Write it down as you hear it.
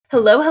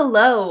Hello,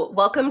 hello.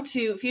 Welcome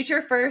to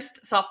Future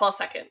First, Softball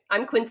Second.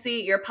 I'm Quincy,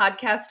 your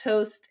podcast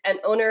host and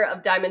owner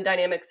of Diamond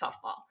Dynamics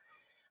Softball.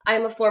 I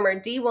am a former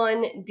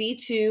D1,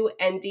 D2,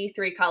 and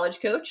D3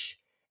 college coach,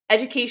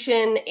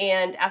 education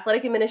and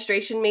athletic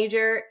administration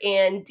major,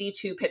 and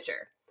D2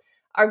 pitcher.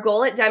 Our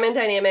goal at Diamond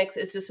Dynamics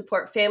is to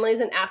support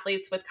families and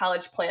athletes with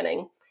college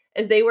planning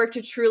as they work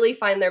to truly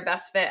find their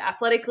best fit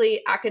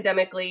athletically,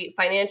 academically,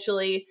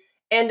 financially,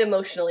 and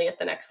emotionally at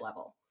the next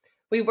level.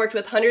 We've worked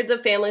with hundreds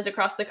of families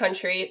across the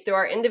country through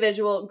our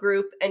individual,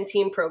 group, and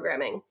team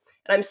programming,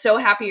 and I'm so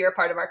happy you're a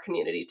part of our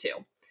community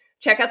too.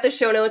 Check out the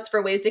show notes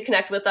for ways to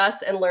connect with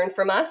us and learn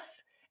from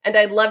us, and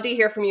I'd love to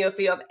hear from you if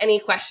you have any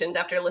questions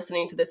after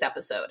listening to this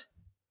episode.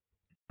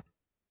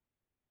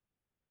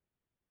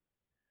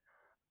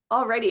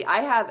 Alrighty,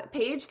 I have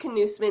Paige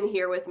Knussman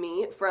here with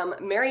me from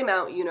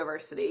Marymount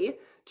University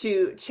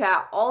to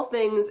chat all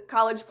things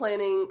college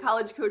planning,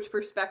 college coach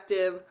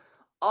perspective,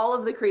 all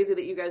of the crazy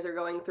that you guys are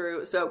going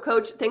through. So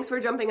Coach, thanks for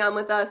jumping on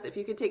with us. If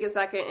you could take a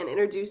second and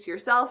introduce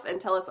yourself and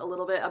tell us a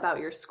little bit about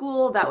your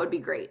school, that would be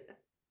great.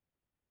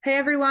 Hey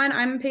everyone,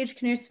 I'm Paige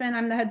Knussman.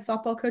 I'm the head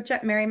softball coach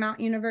at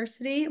Marymount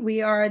University.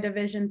 We are a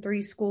Division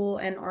III school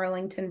in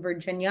Arlington,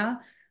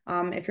 Virginia.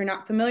 If you're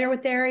not familiar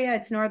with the area,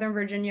 it's Northern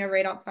Virginia,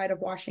 right outside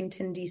of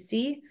Washington,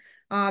 D.C.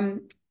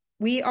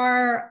 We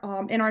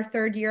are in our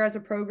third year as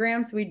a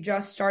program, so we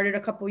just started a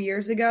couple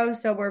years ago,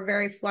 so we're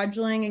very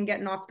fledgling and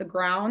getting off the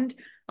ground.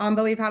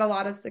 But we've had a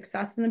lot of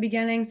success in the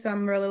beginning, so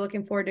I'm really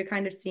looking forward to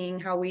kind of seeing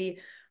how we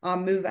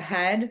move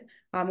ahead.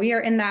 We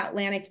are in the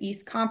Atlantic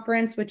East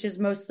Conference, which is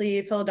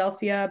mostly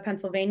Philadelphia,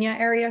 Pennsylvania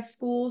area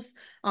schools,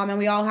 and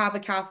we all have a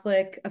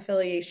Catholic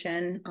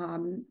affiliation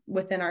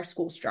within our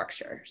school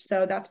structure.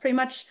 So that's pretty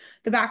much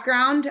the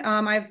background.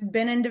 I've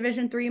been in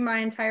Division III my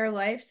entire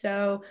life,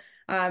 so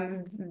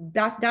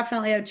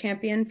definitely a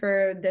champion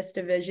for this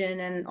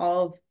division and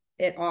all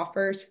it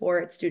offers for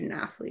its student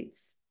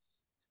athletes.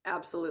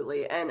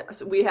 Absolutely. And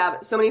so we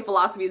have so many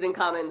philosophies in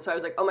common. So I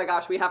was like, oh my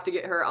gosh, we have to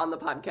get her on the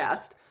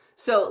podcast.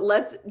 So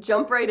let's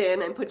jump right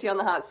in and put you on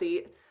the hot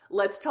seat.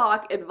 Let's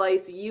talk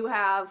advice you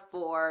have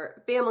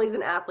for families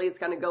and athletes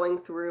kind of going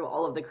through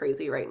all of the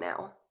crazy right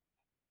now.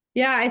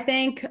 Yeah, I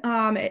think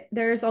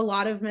there's a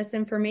lot of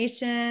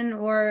misinformation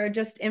or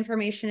just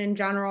information in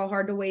general,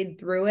 hard to wade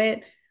through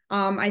it.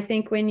 I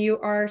think when you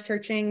are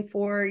searching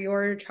for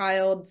your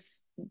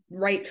child's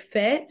right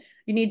fit,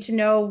 you need to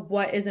know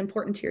what is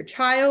important to your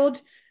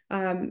child.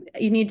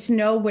 You need to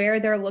know where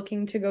they're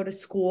looking to go to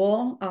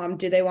school.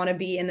 Do they want to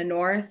be in the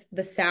north,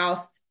 the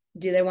south?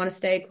 Do they want to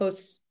stay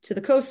close to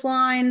the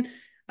coastline?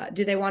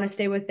 Do they want to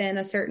stay within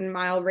a certain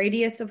mile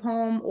radius of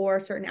home or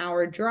a certain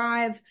hour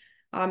drive?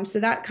 So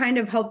that kind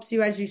of helps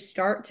you as you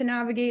start to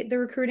navigate the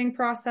recruiting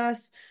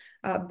process.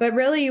 But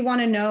really, you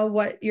want to know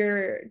what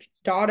your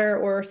daughter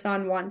or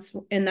son wants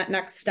in that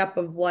next step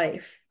of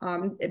life,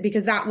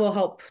 because that will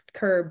help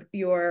curb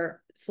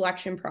your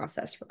selection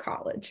process for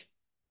college.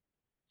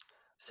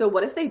 So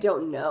what if they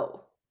don't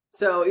know?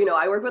 So,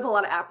 I work with a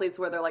lot of athletes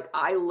where they're like,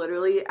 I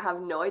literally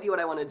have no idea what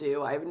I want to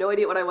do. I have no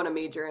idea what I want to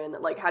major in.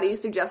 Like, how do you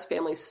suggest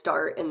families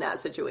start in that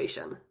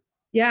situation?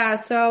 Yeah,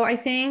 so I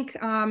think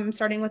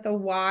starting with a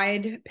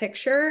wide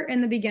picture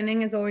in the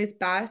beginning is always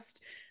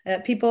best.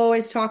 People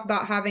always talk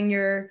about having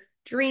your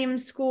dream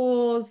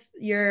schools,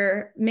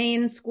 your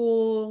main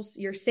schools,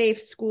 your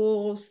safe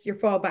schools, your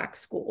fallback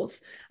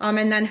schools,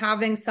 and then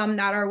having some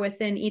that are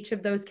within each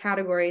of those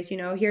categories.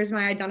 Here's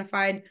my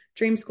identified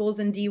dream schools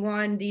in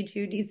D1,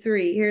 D2,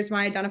 D3. Here's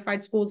my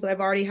identified schools that I've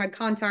already had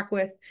contact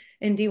with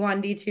in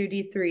D1,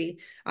 D2, D3.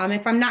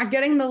 If I'm not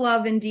getting the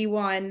love in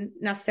D1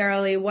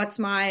 necessarily, what's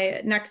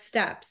my next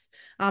steps?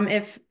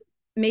 If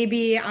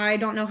maybe I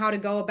don't know how to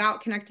go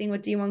about connecting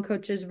with D1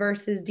 coaches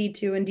versus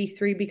D2 and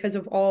D3 because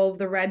of all of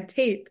the red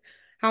tape.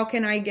 How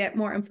can I get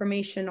more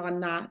information on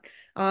that?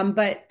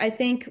 But I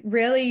think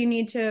really you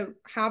need to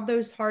have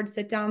those hard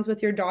sit downs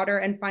with your daughter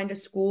and find a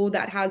school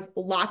that has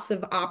lots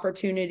of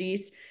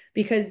opportunities,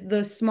 because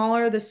the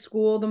smaller the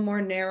school, the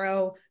more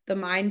narrow the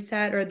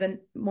mindset or the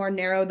more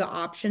narrow the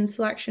option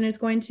selection is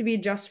going to be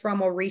just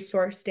from a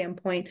resource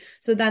standpoint.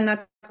 So then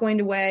that's going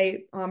to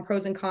weigh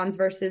pros and cons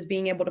versus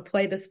being able to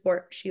play the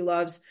sport she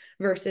loves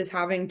versus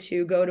having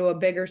to go to a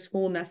bigger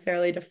school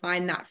necessarily to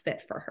find that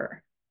fit for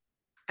her.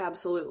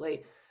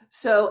 Absolutely.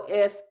 So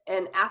if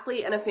an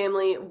athlete and a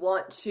family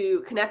want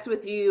to connect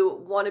with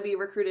you, want to be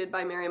recruited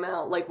by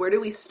Marymount, like where do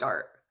we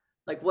start?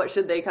 Like what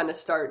should they kind of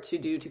start to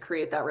do to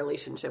create that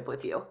relationship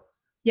with you?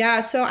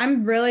 Yeah, so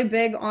I'm really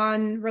big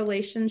on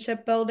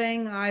relationship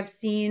building. I've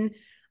seen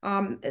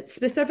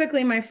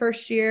specifically my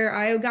first year,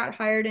 I got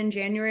hired in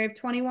January of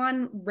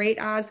 21, right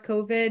as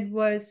COVID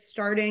was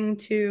starting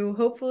to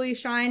hopefully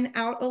shine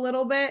out a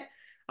little bit.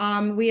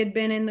 We had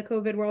been in the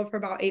COVID world for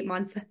about 8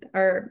 months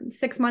or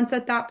 6 months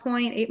at that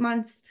point, 8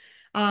 months.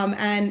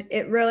 And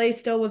it really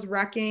still was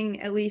wrecking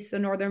at least the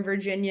Northern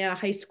Virginia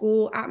high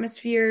school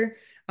atmosphere.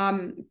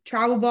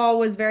 Travel ball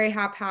was very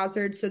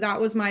haphazard. So that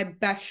was my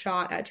best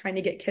shot at trying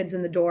to get kids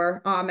in the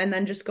door. And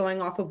then just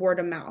going off of word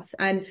of mouth.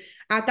 And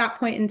at that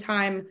point in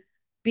time,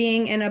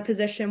 being in a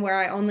position where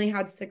I only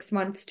had 6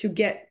 months to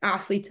get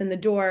athletes in the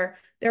door,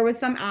 there was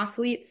some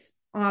athletes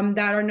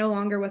that are no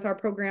longer with our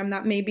program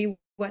that maybe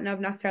wouldn't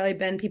have necessarily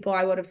been people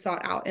I would have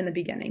sought out in the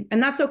beginning.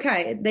 And that's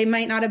okay. They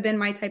might not have been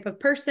my type of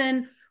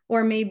person,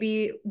 or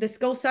maybe the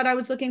skill set I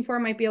was looking for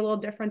might be a little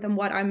different than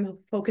what I'm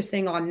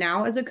focusing on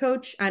now as a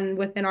coach and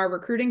within our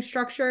recruiting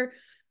structure.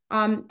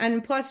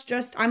 And plus,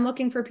 just I'm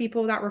looking for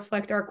people that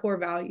reflect our core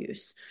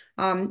values.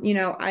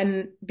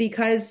 And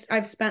because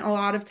I've spent a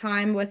lot of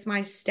time with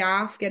my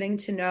staff getting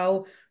to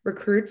know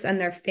recruits and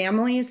their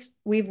families,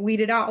 we've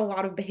weeded out a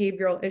lot of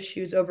behavioral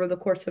issues over the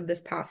course of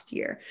this past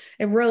year.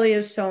 It really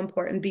is so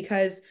important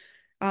because,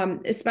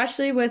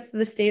 especially with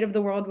the state of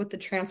the world with the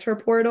transfer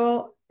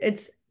portal,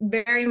 it's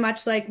very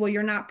much like, well,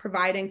 you're not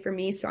providing for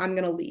me, so I'm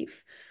going to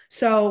leave.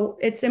 So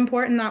it's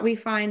important that we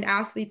find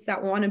athletes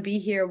that want to be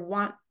here,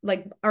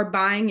 are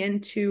buying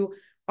into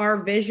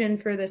our vision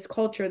for this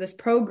culture, this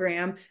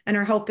program, and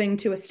are helping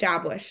to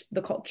establish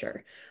the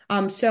culture.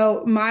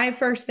 So my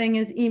first thing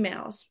is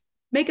emails.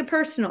 Make it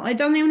personal. It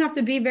doesn't even have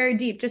to be very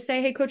deep. Just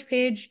say, hey, Coach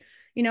Paige,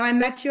 I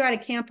met you at a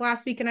camp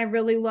last week and I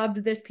really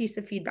loved this piece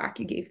of feedback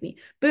you gave me.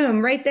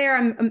 Boom, right there.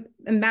 I'm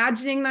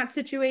imagining that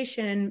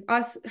situation and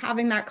us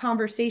having that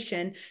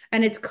conversation,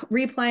 and it's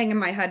replaying in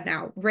my head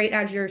now, right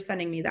as you're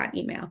sending me that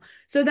email.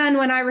 So then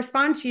when I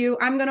respond to you,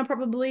 I'm going to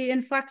probably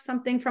inflect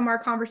something from our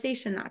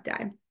conversation that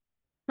day.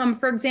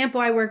 For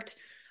example, I worked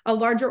a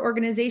larger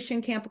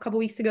organization camp a couple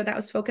weeks ago that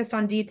was focused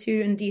on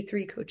D2 and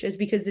D3 coaches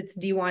because it's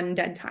D1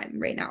 dead time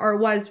right now, or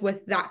was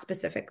with that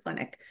specific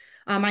clinic.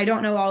 I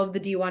don't know all of the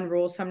D1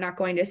 rules, so I'm not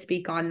going to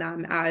speak on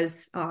them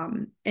as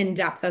in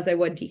depth as I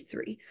would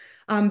D3.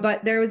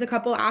 But there was a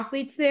couple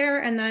athletes there,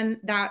 and then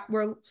that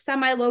were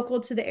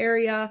semi-local to the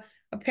area,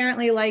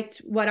 apparently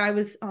liked what I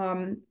was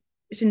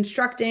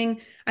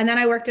instructing. And then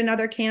I worked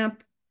another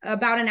camp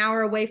about an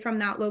hour away from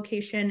that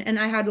location, and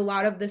I had a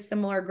lot of the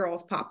similar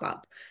girls pop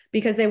up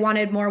because they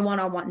wanted more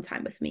one-on-one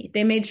time with me.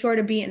 They made sure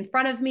to be in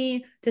front of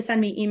me, to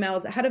send me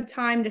emails ahead of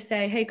time to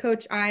say, hey,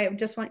 coach, I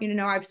just want you to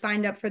know I've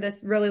signed up for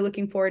this, really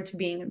looking forward to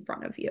being in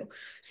front of you.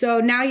 So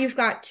now you've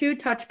got 2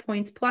 touch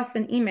points plus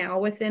an email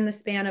within the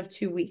span of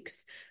 2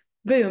 weeks.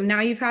 Boom,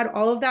 now you've had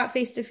all of that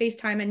face-to-face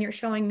time, and you're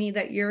showing me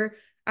that you're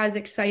as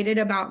excited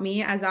about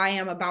me as I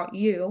am about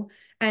you,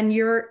 and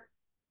you're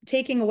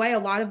taking away a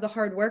lot of the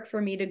hard work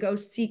for me to go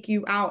seek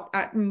you out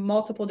at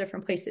multiple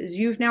different places.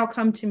 You've now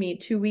come to me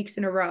 2 weeks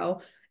in a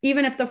row,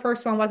 even if the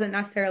first one wasn't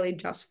necessarily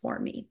just for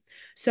me.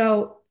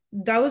 So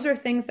those are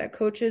things that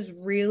coaches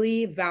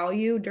really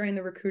value during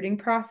the recruiting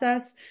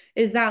process,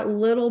 is that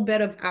little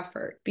bit of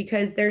effort,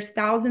 because there's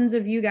thousands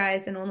of you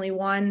guys and only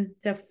 1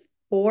 to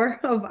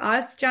 4 of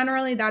us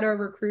generally that are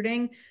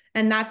recruiting.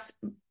 And that's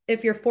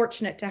if you're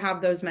fortunate to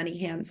have those many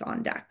hands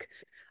on deck.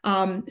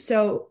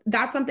 So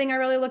that's something I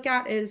really look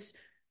at is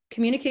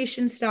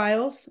communication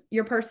styles,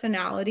 your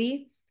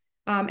personality,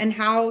 and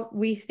how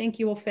we think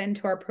you will fit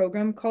into our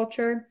program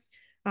culture.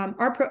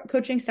 Our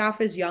coaching staff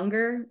is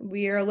younger.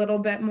 We are a little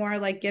bit more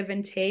like give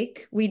and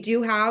take. We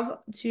do have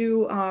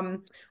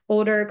 2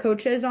 older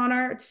coaches on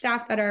our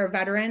staff that are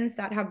veterans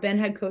that have been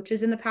head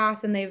coaches in the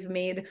past, and they've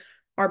made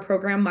our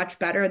program much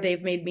better.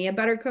 They've made me a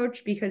better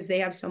coach because they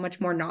have so much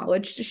more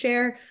knowledge to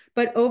share.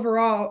 But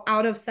overall,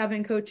 out of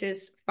 7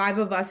 coaches, 5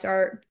 of us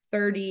are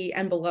 30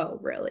 and below,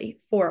 really,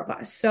 4 of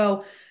us.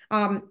 So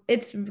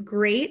it's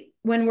great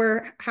when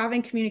we're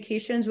having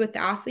communications with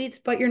the athletes,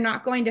 but you're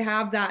not going to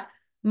have that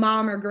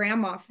mom or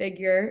grandma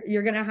figure.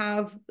 You're going to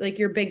have like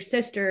your big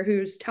sister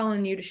who's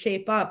telling you to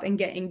shape up and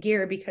get in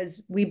gear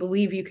because we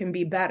believe you can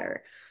be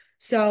better.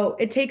 So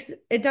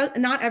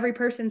not every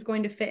person's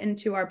going to fit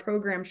into our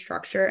program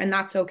structure, and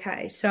that's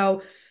okay.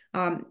 So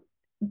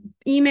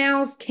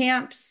emails,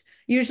 camps,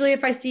 usually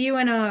if I see you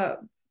in a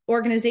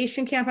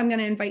organization camp, I'm going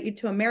to invite you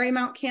to a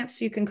Marymount camp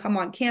so you can come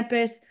on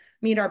campus,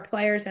 meet our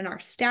players and our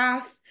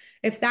staff.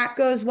 If that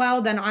goes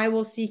well, then I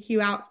will seek you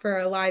out for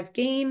a live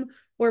game,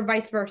 or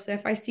vice versa.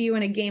 If I see you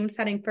in a game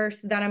setting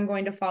first, then I'm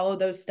going to follow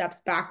those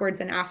steps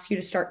backwards and ask you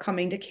to start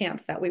coming to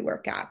camps that we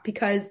work at,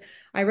 because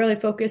I really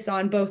focus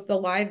on both the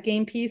live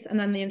game piece and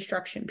then the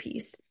instruction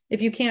piece.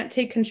 If you can't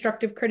take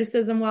constructive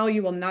criticism well,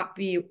 you will not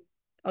be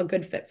a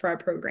good fit for our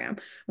program.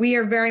 We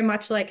are very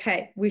much like,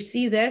 hey, we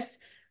see this,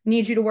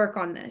 need you to work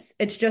on this.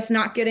 It's just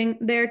not getting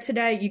there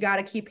today. You got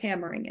to keep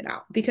hammering it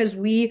out because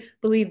we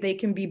believe they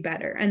can be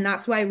better. And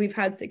that's why we've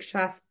had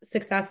success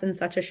in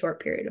such a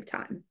short period of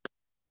time.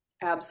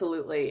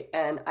 Absolutely.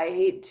 And I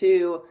hate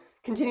to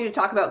continue to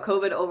talk about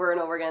COVID over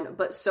and over again,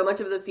 but so much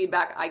of the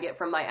feedback I get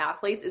from my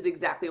athletes is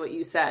exactly what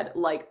you said.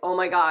 Like, oh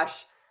my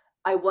gosh,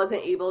 I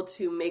wasn't able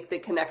to make the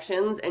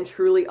connections and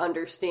truly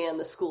understand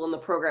the school and the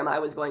program I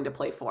was going to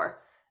play for.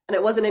 And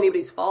it wasn't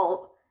anybody's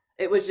fault.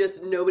 It was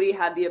just nobody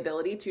had the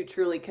ability to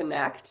truly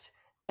connect.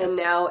 And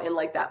now in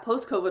like that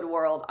post-COVID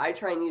world, I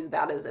try and use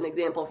that as an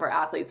example for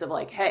athletes of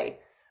like, hey,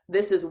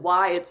 this is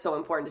why it's so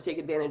important to take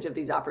advantage of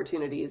these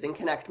opportunities and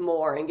connect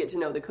more and get to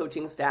know the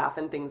coaching staff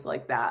and things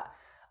like that.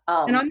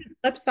 And on the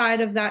flip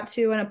side of that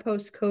too, in a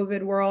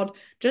post-COVID world,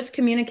 just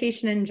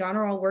communication in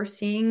general, we're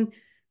seeing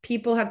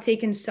people have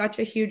taken such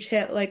a huge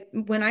hit. Like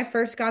when I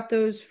first got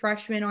those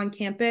freshmen on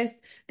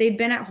campus, they'd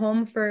been at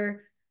home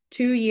for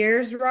 2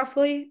 years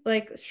roughly,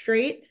 like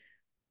straight,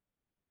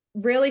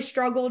 really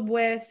struggled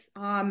with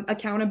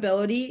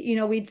accountability.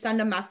 We'd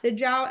send a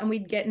message out and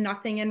we'd get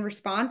nothing in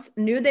response.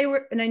 Knew they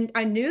were, and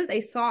I knew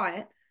they saw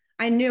it.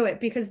 I knew it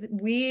because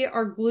we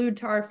are glued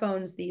to our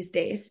phones these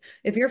days.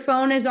 If your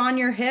phone is on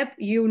your hip,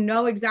 you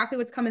know exactly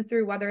what's coming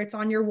through, whether it's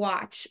on your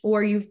watch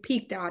or you've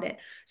peeked at it.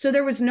 So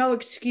there was no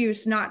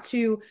excuse not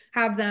to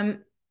have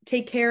them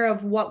take care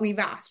of what we've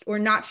asked or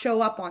not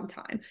show up on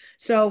time.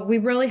 So we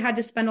really had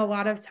to spend a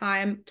lot of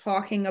time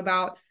talking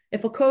about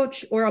if a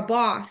coach or a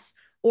boss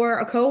or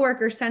a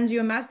coworker sends you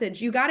a message,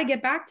 you got to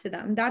get back to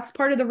them. That's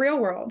part of the real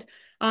world.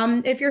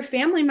 If your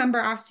family member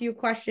asks you a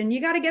question,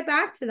 you got to get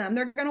back to them.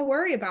 They're going to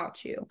worry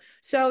about you.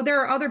 So there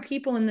are other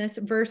people in this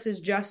versus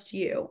just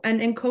you. And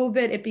in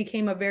COVID, it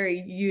became a very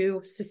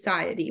you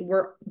society.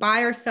 We're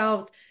by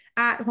ourselves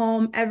at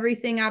home,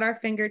 everything at our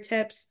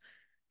fingertips.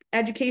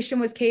 Education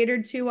was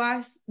catered to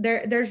us.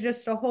 There's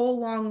just a whole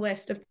long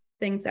list of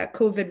things that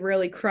COVID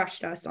really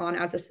crushed us on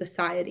as a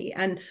society.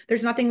 And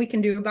there's nothing we can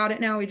do about it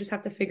now. We just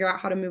have to figure out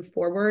how to move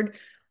forward.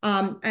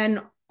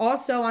 And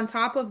also on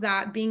top of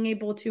that, being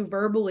able to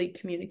verbally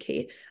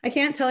communicate. I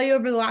can't tell you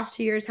over the last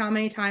 2 years how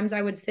many times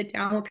I would sit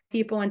down with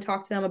people and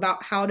talk to them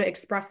about how to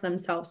express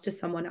themselves to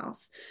someone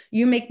else.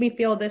 You make me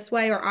feel this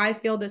way, or I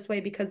feel this way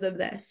because of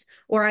this,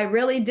 or I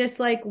really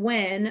dislike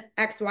when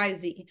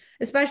XYZ,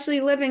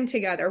 especially living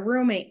together,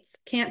 roommates.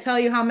 Can't tell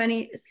you how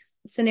many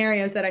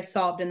scenarios that I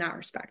solved in that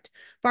respect.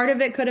 Part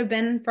of it could have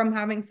been from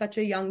having such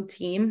a young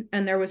team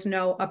and there was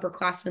no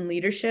upperclassmen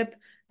leadership.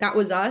 That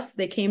was us.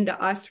 They came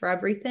to us for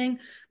everything.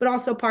 But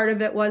also part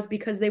of it was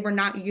because they were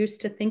not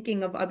used to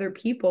thinking of other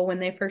people when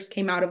they first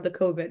came out of the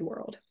COVID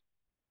world.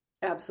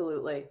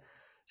 Absolutely.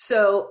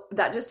 So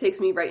that just takes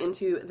me right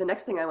into the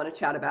next thing I want to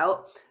chat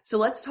about. So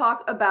let's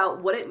talk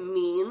about what it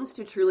means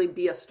to truly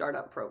be a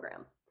startup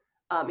program.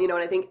 And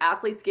I think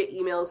athletes get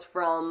emails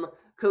from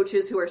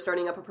coaches who are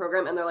starting up a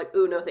program and they're like,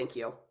 ooh, no, thank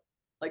you.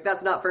 Like,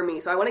 that's not for me.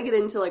 So I want to get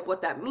into like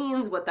what that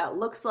means, what that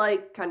looks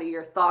like, kind of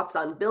your thoughts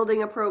on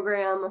building a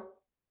program.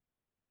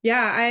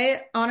 Yeah,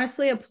 I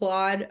honestly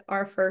applaud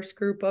our first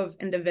group of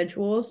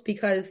individuals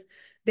because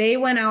they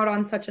went out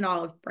on such an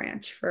olive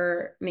branch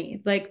for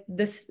me. Like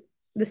the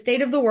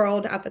state of the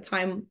world at the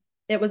time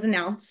it was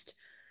announced,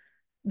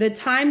 the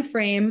time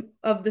frame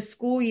of the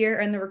school year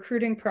and the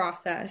recruiting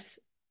process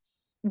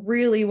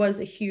really was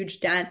a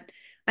huge dent.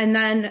 And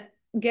then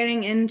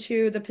getting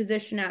into the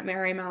position at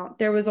Marymount,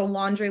 there was a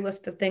laundry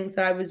list of things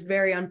that I was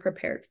very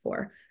unprepared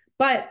for.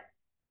 But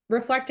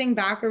reflecting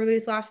back over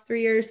these last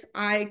 3 years,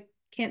 I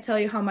can't tell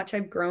you how much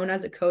I've grown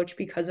as a coach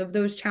because of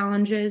those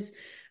challenges.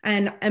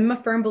 And I'm a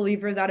firm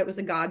believer that it was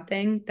a God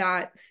thing,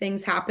 that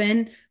things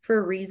happen for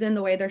a reason,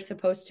 the way they're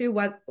supposed to.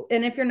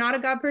 And if you're not a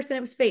God person,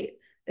 it was fate.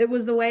 It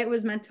was the way it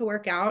was meant to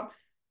work out.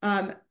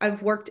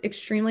 I've worked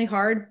extremely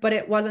hard, but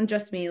it wasn't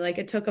just me. Like,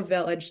 it took a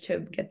village to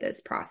get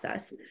this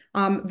process.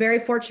 Very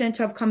fortunate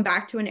to have come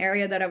back to an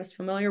area that I was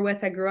familiar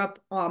with. I grew up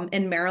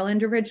in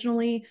Maryland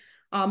originally,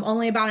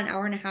 only about an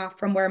hour and a half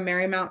from where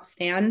Marymount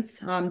stands,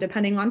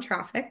 depending on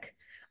traffic,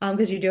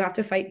 because you do have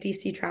to fight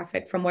DC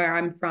traffic from where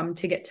I'm from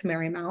to get to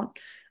Marymount.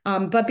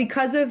 But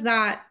because of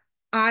that,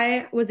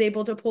 I was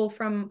able to pull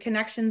from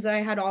connections that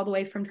I had all the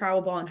way from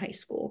travel ball in high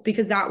school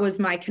because that was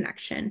my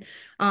connection.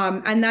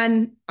 And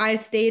then I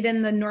stayed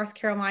in the North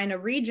Carolina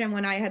region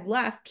when I had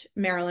left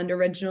Maryland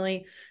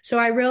originally. So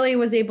I really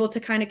was able to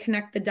kind of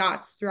connect the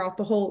dots throughout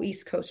the whole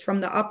East Coast, from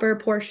the upper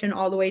portion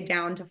all the way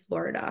down to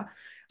Florida.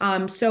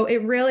 So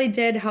it really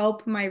did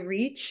help my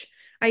reach.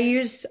 I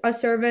use a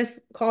service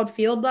called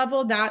Field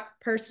Level that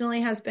personally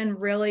has been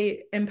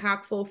really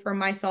impactful for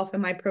myself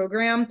and my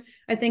program.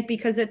 I think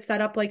because it's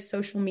set up like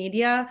social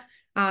media,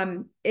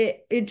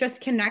 it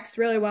just connects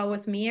really well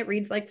with me. It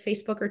reads like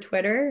Facebook or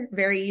Twitter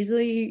very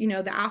easily.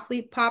 The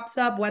athlete pops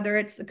up, whether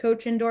it's the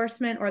coach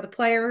endorsement or the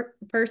player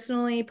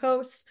personally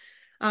posts.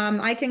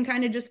 I can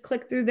kind of just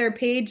click through their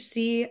page,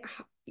 see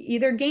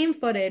either game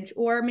footage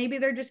or maybe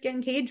they're just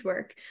getting cage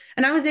work.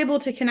 And I was able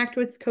to connect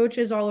with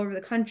coaches all over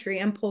the country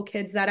and pull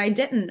kids that I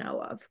didn't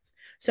know of.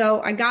 So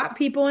I got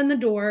people in the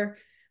door,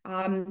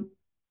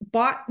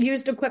 bought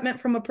used equipment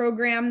from a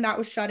program that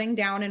was shutting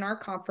down in our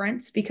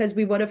conference because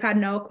we would have had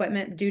no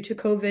equipment due to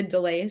COVID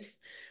delays.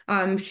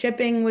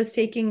 Shipping was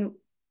taking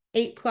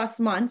 8+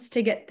 months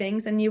to get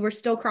things, and you were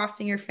still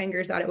crossing your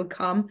fingers that it would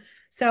come.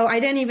 So I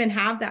didn't even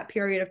have that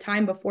period of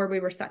time before we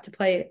were set to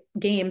play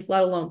games,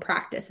 let alone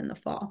practice in the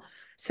fall.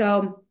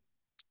 So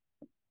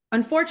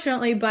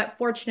unfortunately, but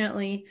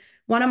fortunately,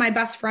 one of my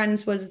best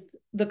friends was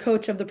the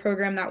coach of the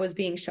program that was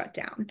being shut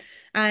down.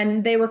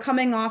 And they were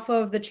coming off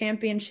of the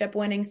championship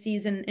winning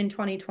season in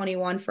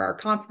 2021 for our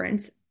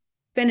conference,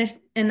 finished,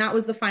 and that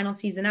was the final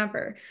season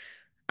ever.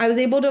 I was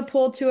able to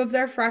pull two of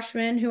their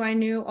freshmen who I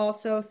knew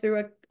also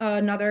through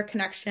another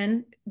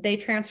connection. They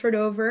transferred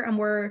over and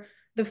were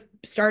the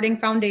starting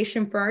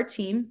foundation for our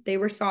team. They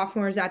were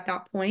sophomores at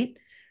that point.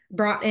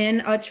 Brought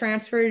in a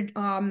transferred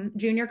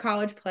junior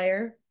college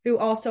player who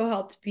also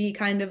helped be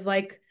kind of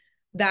like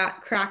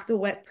that crack the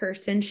whip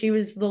person. She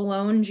was the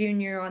lone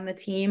junior on the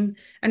team.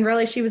 And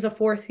really, she was a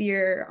fourth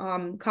year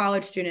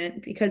college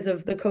student because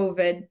of the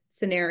COVID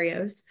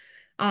scenarios.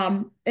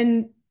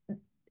 And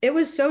it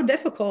was so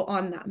difficult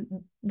on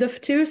them. The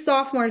two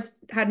sophomores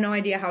had no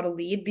idea how to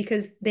lead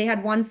because they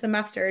had one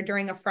semester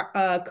during a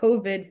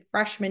COVID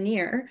freshman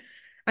year.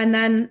 And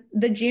then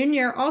the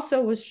junior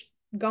also was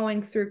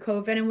going through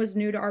COVID and was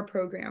new to our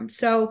program.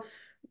 So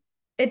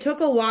it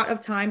took a lot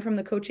of time from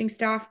the coaching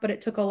staff, but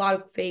it took a lot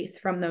of faith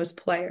from those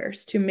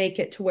players to make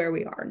it to where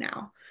we are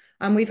now.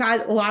 We've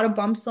had a lot of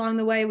bumps along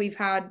the way. We've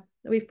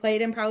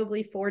played in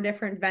probably 4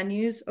 different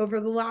venues over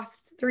the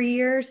last 3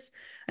 years,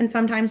 and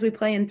sometimes we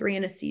play in 3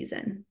 in a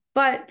season.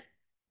 But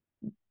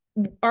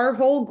our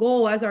whole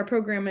goal as our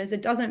program is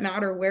it doesn't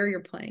matter where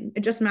you're playing.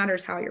 It just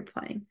matters how you're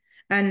playing.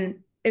 And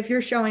if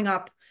you're showing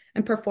up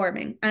and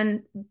performing,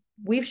 and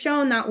we've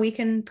shown that we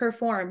can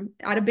perform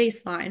at a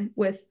baseline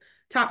with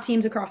top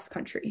teams across the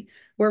country.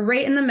 We're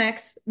right in the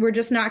mix. We're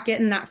just not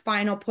getting that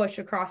final push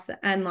across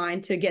the end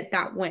line to get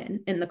that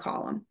win in the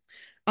column.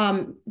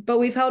 But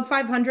we've held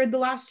 500 the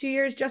last 2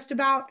 years just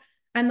about,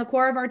 and the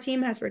core of our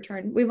team has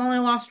returned. We've only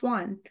lost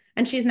one,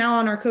 and she's now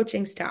on our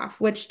coaching staff,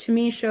 which to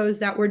me shows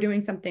that we're doing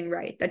something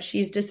right, that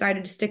she's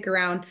decided to stick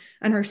around,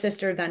 and her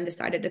sister then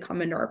decided to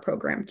come into our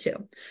program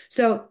too.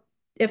 So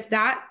if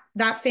that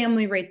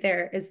family right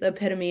there is the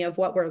epitome of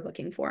what we're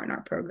looking for in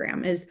our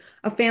program, is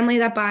a family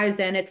that buys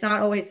in. It's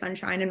not always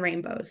sunshine and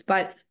rainbows,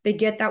 but they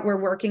get that we're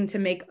working to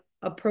make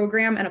a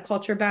program and a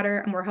culture better,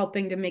 and we're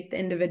helping to make the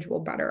individual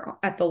better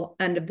at the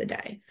end of the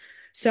day.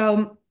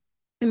 So,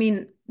 I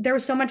mean, there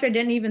was so much I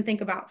didn't even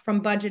think about,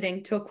 from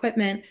budgeting to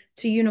equipment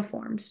to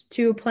uniforms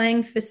to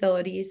playing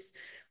facilities.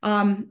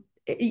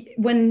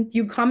 When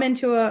you come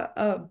into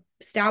a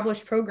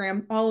established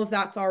program, all of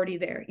that's already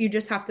there. You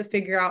just have to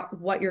figure out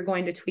what you're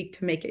going to tweak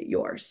to make it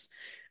yours.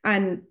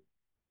 And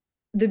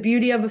the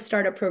beauty of a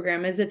startup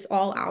program is it's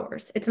all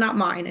ours. It's not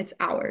mine, it's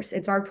ours.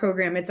 It's our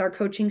program. It's our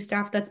coaching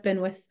staff that's been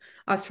with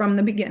us from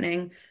the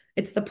beginning.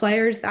 It's the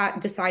players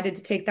that decided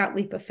to take that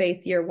leap of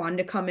faith year one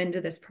to come into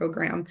this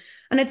program.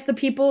 And it's the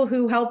people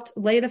who helped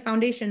lay the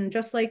foundation,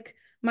 just like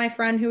my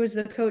friend who was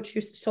the coach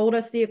who sold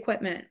us the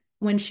equipment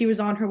when she was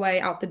on her way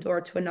out the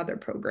door to another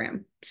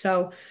program.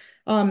 So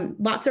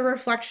lots of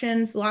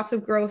reflections, lots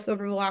of growth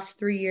over the last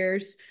 3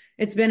 years.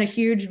 It's been a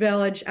huge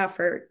village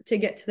effort to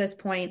get to this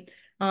point.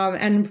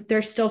 And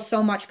there's still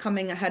so much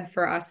coming ahead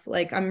for us.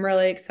 Like, I'm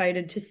really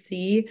excited to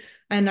see,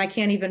 and I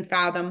can't even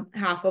fathom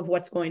half of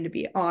what's going to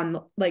be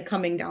on, like,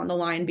 coming down the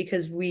line,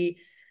 because we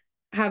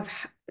have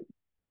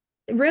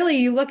really,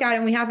 you look at it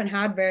and we haven't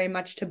had very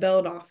much to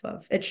build off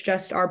of. It's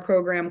just our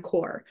program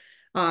core.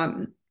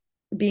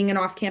 Being an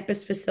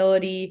off-campus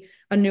facility,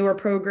 a newer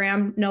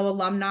program, no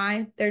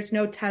alumni, there's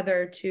no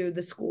tether to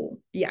the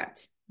school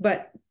yet,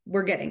 but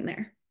we're getting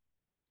there.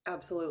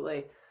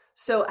 Absolutely.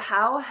 So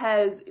how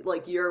has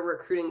like your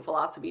recruiting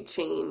philosophy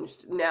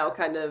changed now,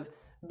 kind of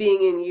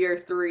being in year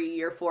 3,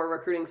 year 4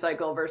 recruiting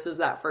cycle versus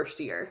that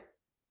first year?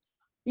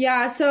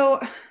 Yeah,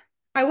 so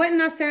I wouldn't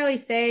necessarily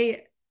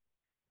say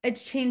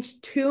it's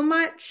changed too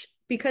much,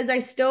 because I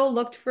still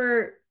looked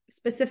for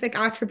specific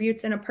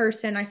attributes in a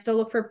person. I still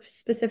look for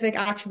specific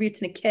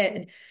attributes in a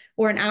kid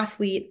or an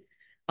athlete,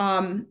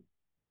 in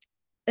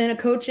a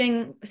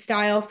coaching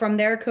style from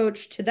their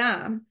coach to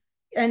them.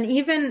 And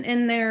even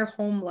in their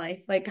home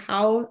life, like,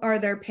 how are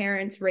their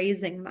parents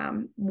raising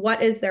them?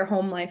 What is their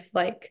home life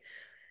like?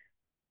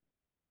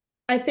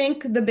 I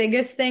think the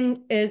biggest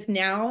thing is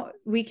now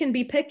we can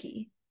be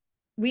picky.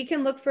 We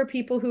can look for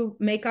people who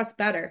make us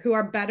better, who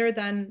are better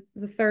than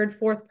the third,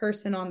 fourth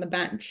person on the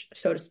bench,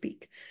 so to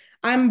speak.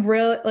 I'm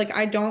really, like,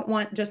 I don't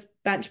want just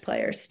bench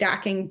players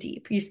stacking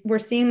deep. We're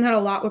seeing that a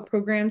lot with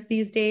programs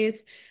these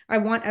days. I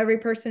want every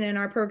person in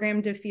our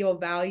program to feel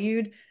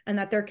valued and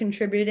that they're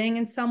contributing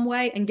in some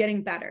way and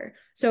getting better.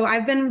 So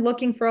I've been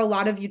looking for a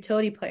lot of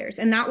utility players.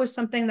 And that was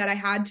something that I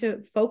had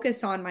to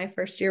focus on my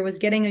first year, was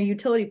getting a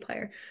utility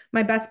player.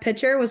 My best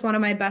pitcher was one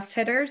of my best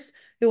hitters,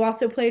 who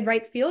also played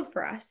right field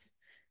for us,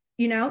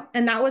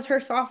 and that was her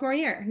sophomore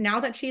year.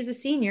 Now that she's a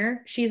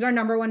senior, she's our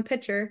number 1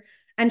 pitcher.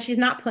 And she's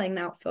not playing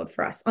the outfield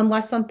for us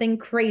unless something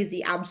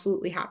crazy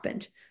absolutely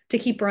happened to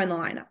keep her in the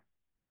lineup.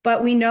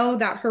 But we know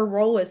that her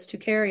role is to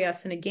carry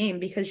us in a game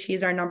because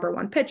she's our number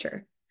 1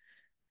 pitcher.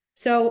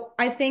 So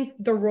I think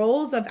the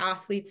roles of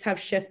athletes have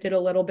shifted a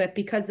little bit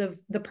because of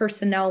the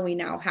personnel we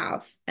now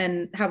have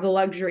and have the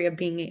luxury of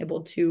being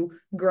able to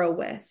grow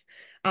with.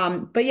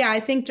 But yeah, I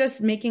think just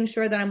making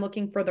sure that I'm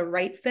looking for the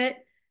right fit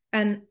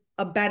and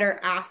a better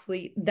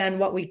athlete than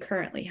what we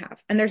currently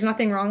have. And there's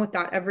nothing wrong with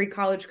that. Every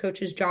college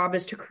coach's job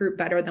is to recruit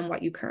better than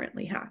what you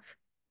currently have.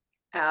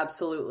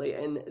 Absolutely.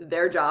 And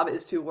their job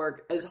is to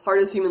work as hard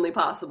as humanly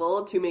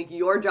possible to make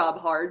your job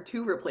hard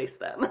to replace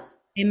them.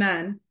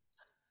 Amen.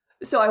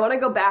 So I want to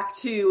go back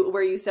to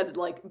where you said,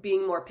 like,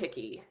 being more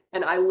picky.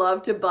 And I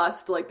love to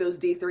bust like those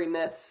D3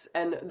 myths.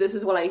 And this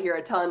is what I hear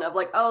a ton of,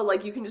 like, oh,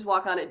 like, you can just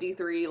walk on at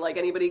D3, like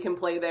anybody can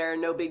play there,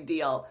 no big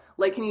deal.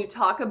 Like, can you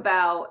talk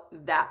about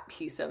that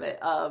piece of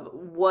it, of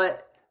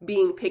what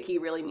being picky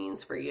really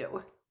means for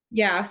you?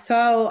 Yeah,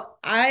 so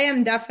I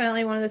am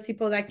definitely one of those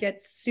people that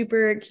gets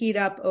super keyed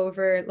up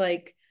over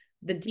like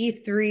the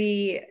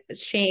D3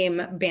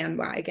 shame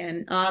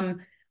bandwagon.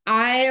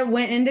 I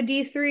went into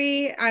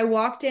D3. I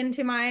walked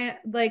into my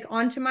like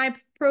onto my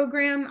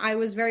program. I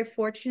was very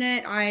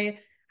fortunate. I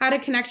had a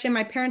connection.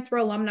 My parents were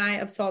alumni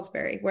of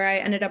Salisbury, where I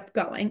ended up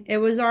going. It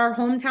was our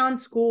hometown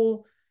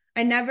school.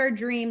 I never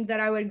dreamed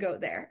that I would go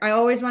there. I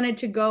always wanted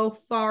to go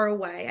far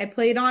away. I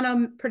played on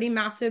a pretty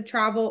massive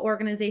travel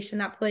organization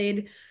that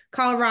played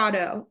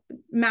Colorado,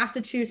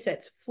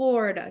 Massachusetts,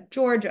 Florida,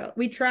 Georgia.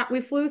 We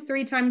flew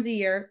 3 times a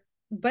year,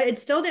 but it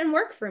still didn't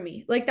work for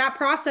me. Like that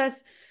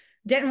process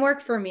didn't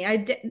work for me. I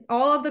did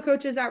all of the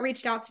coaches that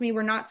reached out to me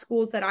were not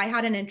schools that I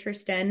had an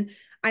interest in.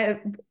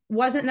 I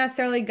wasn't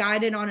necessarily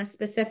guided on a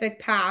specific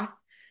path.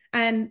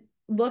 And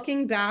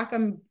looking back,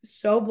 I'm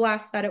so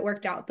blessed that it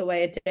worked out the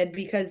way it did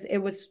because it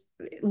was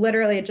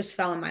literally it just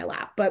fell in my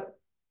lap. But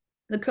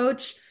the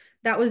coach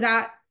that was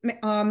at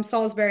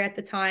Salisbury at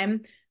the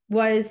time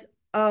was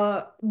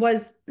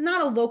was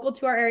not a local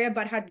to our area,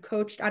 but had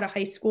coached at a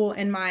high school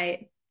in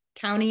my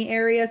county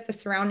areas, the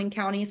surrounding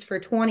counties, for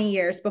 20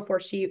 years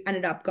before she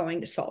ended up going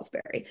to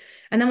Salisbury.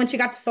 And then when she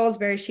got to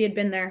Salisbury, she had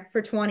been there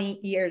for 20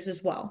 years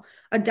as well.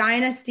 A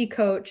dynasty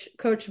coach,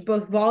 coached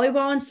both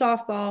volleyball and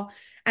softball.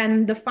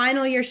 And the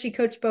final year she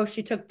coached both,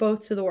 she took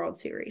both to the World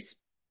Series.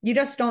 You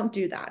just don't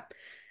do that.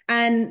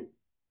 And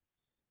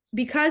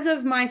because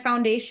of my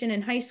foundation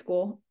in high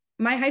school,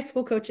 my high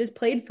school coaches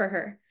played for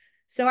her.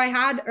 So I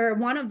had, or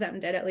one of them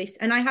did at least,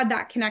 and I had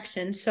that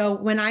connection. So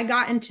when I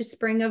got into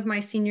spring of my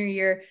senior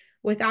year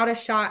without a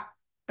shot,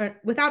 or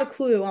without a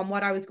clue on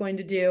what I was going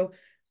to do,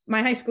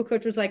 my high school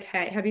coach was like,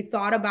 "Hey, have you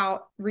thought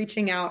about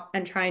reaching out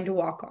and trying to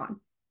walk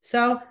on?"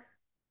 So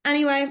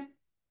anyway,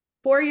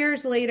 4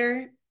 years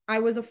later, I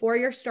was a 4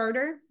 year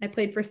starter. I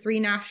played for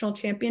 3 national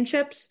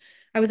championships.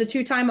 I was a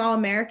 2 time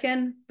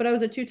All-American, but I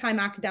was a 2 time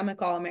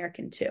academic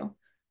All-American too.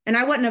 And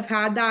I wouldn't have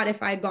had that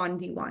if I had gone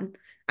D1.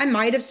 I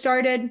might have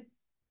started,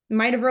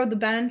 might have rode the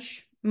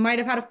bench, might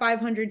have had a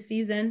 500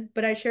 season,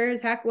 but I sure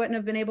as heck wouldn't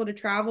have been able to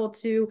travel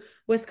to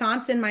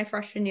Wisconsin my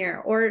freshman year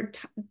or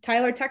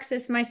Tyler,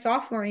 Texas my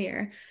sophomore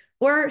year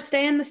or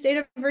stay in the state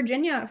of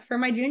Virginia for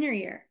my junior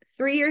year.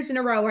 3 years in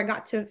a row, I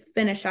got to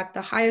finish at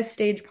the highest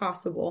stage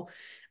possible.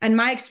 And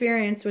my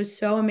experience was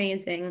so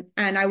amazing.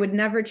 And I would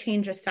never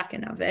change a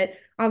second of it,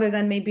 other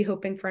than maybe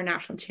hoping for a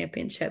national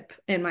championship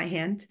in my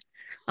hand.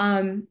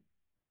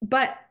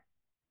 But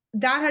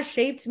that has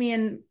shaped me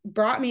and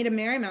brought me to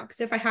Marymount.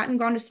 Because if I hadn't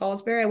gone to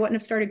Salisbury, I wouldn't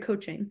have started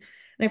coaching.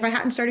 And if I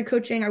hadn't started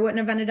coaching, I wouldn't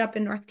have ended up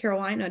in North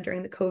Carolina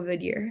during the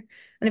COVID year.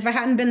 And if I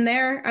hadn't been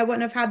there, I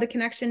wouldn't have had the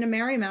connection to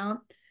Marymount.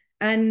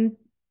 And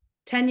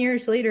 10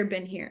 years later,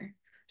 been here.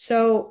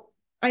 So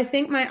I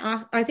think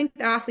the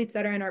athletes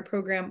that are in our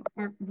program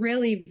are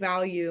really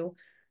value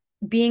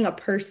being a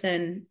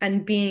person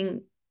and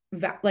being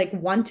like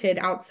wanted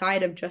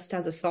outside of just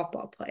as a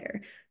softball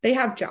player. They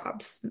have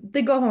jobs.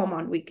 They go home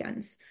on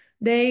weekends.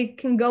 They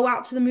can go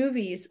out to the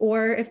movies,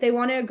 or if they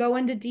want to go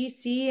into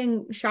DC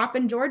and shop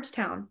in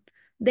Georgetown,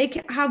 they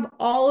can have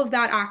all of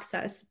that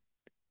access.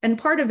 And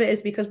part of it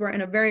is because we're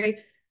in a very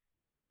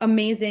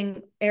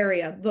amazing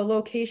area. The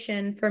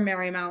location for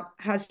Marymount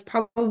has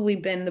probably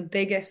been the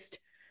biggest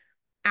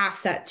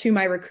asset to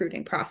my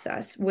recruiting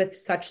process with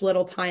such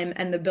little time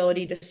and the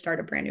ability to start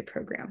a brand new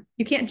program.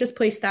 You can't just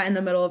place that in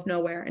the middle of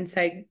nowhere and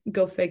say,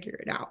 go figure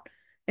it out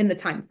in the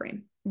time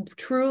frame.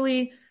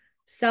 Truly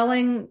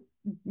selling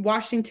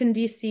Washington,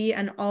 D.C.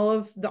 and all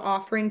of the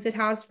offerings it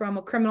has from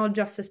a criminal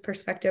justice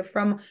perspective,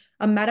 from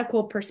a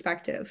medical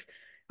perspective,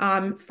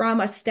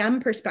 from a STEM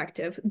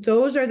perspective,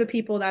 those are the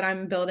people that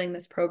I'm building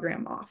this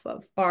program off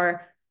of,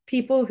 are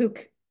people who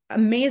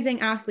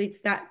amazing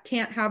athletes that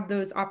can't have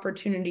those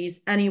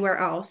opportunities anywhere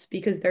else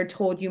because they're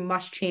told you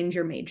must change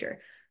your major.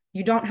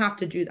 You don't have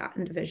to do that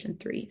in Division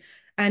 3.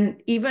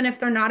 And even if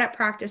they're not at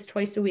practice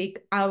twice a week,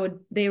 are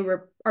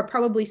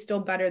probably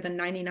still better than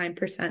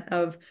 99%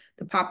 of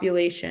the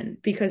population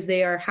because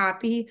they are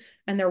happy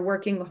and they're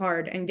working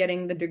hard and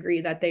getting the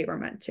degree that they were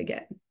meant to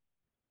get.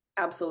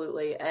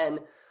 Absolutely. And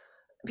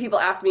people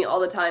ask me all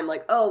the time,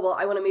 like, oh, well,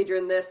 I want to major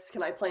in this.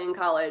 Can I play in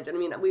college? And I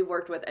mean, we've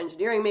worked with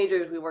engineering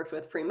majors. We worked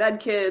with pre-med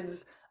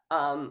kids.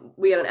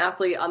 We had an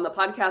athlete on the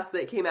podcast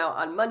that came out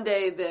on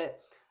Monday that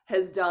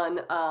has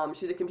done,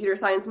 she's a computer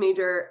science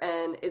major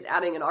and is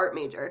adding an art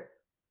major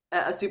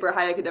at a super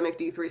high academic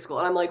D3 school.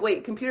 And I'm like,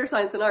 wait, computer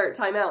science and art,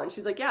 time out. And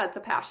she's like, yeah, it's a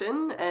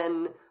passion.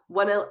 And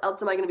when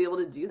else am I going to be able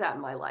to do that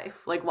in my life?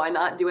 Like, why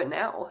not do it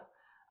now?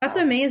 That's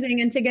amazing.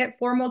 And to get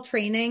formal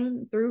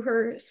training through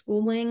her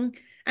schooling.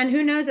 And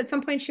who knows, at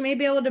some point she may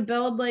be able to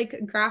build like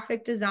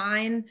graphic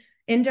design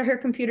into her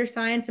computer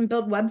science and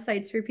build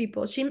websites for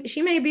people.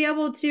 She may be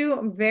able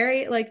to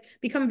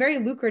become very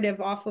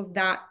lucrative off of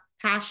that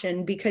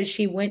passion because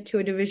she went to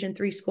a Division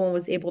 3 school and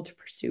was able to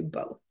pursue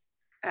both.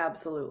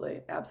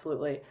 Absolutely,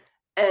 absolutely.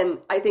 And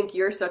I think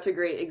you're such a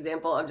great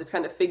example of just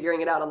kind of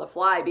figuring it out on the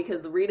fly,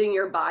 because reading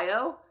your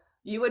bio,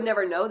 you would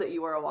never know that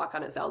you were a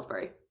walk-on at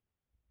Salisbury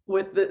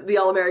with the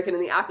All-American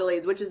and the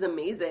accolades, which is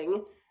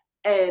amazing.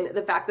 And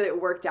the fact that it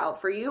worked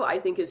out for you, I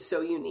think is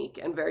so unique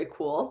and very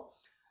cool.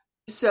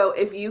 So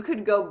if you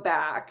could go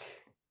back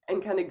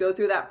and kind of go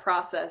through that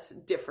process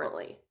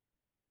differently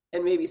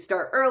and maybe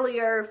start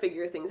earlier,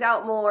 figure things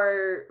out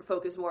more,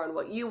 focus more on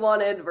what you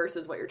wanted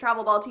versus what your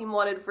travel ball team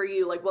wanted for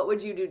you, like what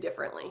would you do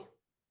differently?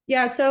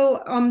 Yeah,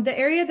 so the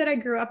area that I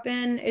grew up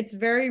in, it's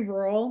very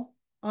rural.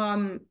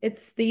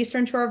 It's the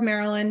Eastern Shore of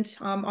Maryland,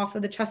 off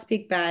of the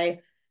Chesapeake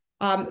Bay.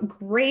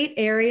 Great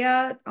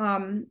area.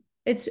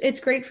 It's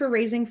great for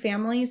raising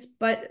families,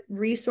 but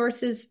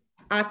resources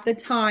at the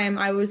time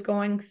I was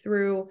going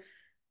through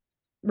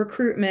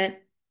recruitment,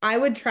 I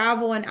would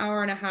travel an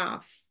hour and a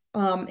half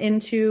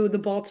into the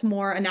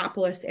Baltimore,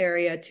 Annapolis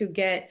area to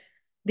get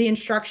the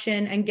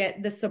instruction and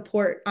get the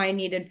support I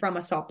needed from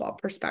a softball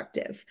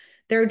perspective.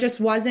 There just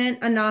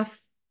wasn't enough,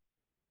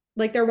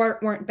 like there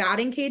weren't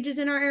batting cages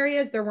in our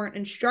areas. There weren't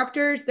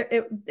instructors.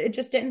 It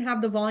just didn't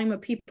have the volume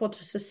of people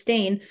to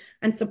sustain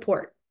and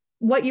support.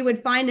 What you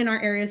would find in our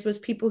areas was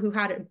people who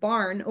had a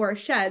barn or a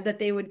shed that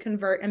they would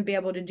convert and be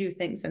able to do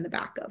things in the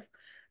back of.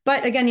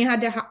 But again, you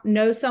had to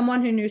know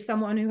someone who knew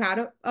someone who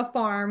had a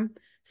farm,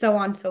 so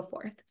on and so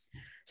forth.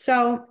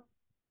 So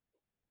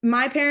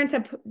my parents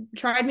had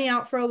tried me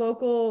out for a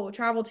local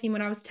travel team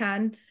when I was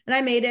 10, and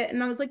I made it.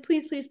 And I was like,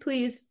 please, please,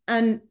 please.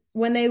 And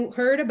when they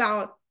heard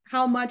about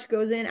how much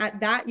goes in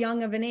at that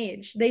young of an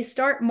age, they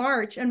start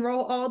March and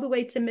roll all the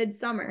way to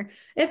midsummer.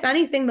 If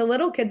anything, the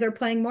little kids are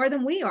playing more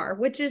than we are,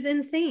 which is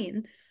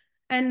insane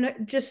and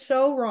just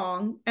so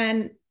wrong.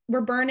 And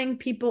we're burning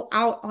people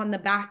out on the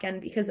back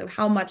end because of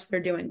how much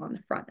they're doing on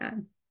the front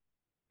end.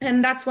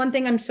 And that's one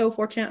thing I'm so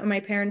fortunate when my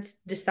parents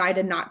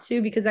decided not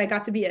to, because I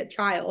got to be a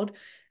child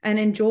and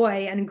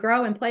enjoy and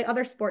grow and play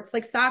other sports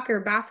like soccer,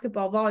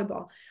 basketball,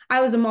 volleyball.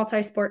 I was a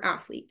multi-sport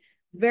athlete.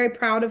 Very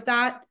proud of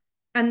that.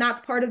 And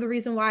that's part of the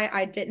reason why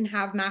I didn't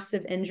have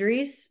massive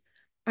injuries.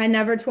 I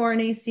never tore an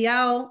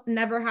ACL,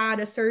 never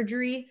had a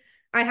surgery.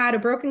 I had a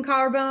broken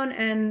collarbone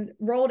and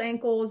rolled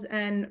ankles,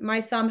 and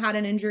my thumb had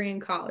an injury in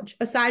college.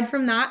 Aside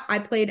from that, I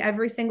played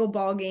every single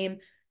ball game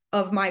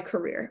of my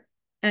career.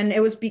 And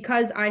it was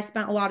because I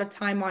spent a lot of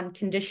time on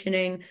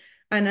conditioning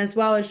and as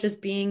well as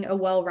just being a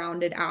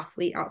well-rounded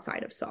athlete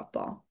outside of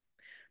softball.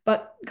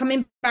 But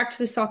coming back to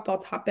the softball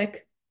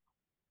topic,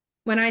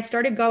 when I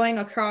started going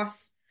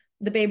across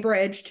the Bay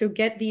Bridge to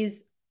get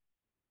these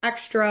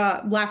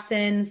extra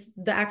lessons,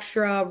 the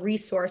extra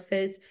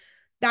resources,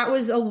 that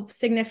was a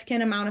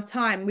significant amount of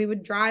time. We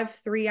would drive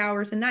 3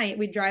 hours a night.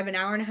 We'd drive an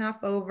hour and a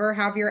half over,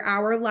 have your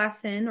hour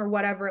lesson or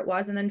whatever it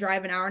was, and then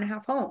drive an hour and a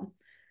half home.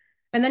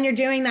 And then you're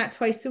doing that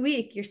twice a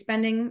week. You're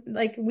spending,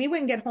 like, we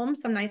wouldn't get home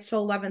some nights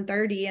till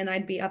 11:30, and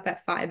I'd be up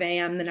at 5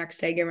 a.m. the next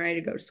day getting ready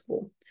to go to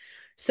school.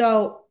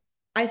 So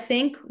I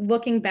think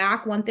looking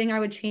back, one thing I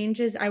would change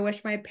is I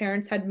wish my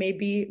parents had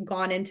maybe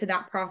gone into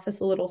that process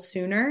a little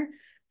sooner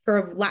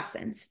for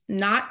lessons,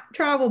 not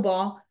travel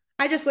ball.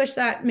 I just wish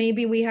that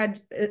maybe we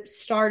had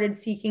started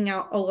seeking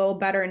out a little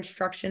better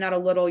instruction at a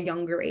little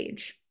younger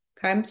age.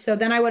 Okay. So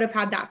then I would have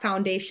had that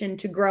foundation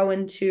to grow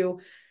into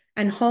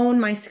and hone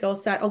my skill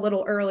set a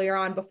little earlier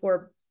on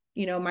before,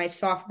 my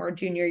sophomore,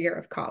 junior year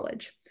of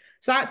college.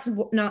 So that's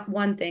not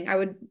one thing. I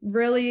would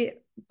really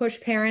push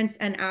parents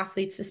and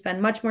athletes to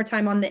spend much more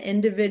time on the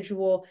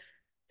individual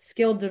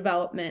skill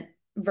development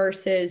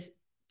versus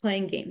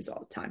playing games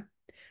all the time.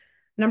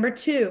 Number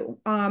two,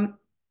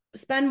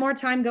 spend more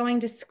time going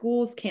to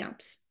schools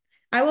camps.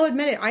 I will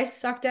admit it, I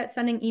sucked at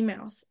sending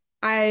emails.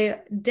 I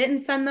didn't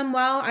send them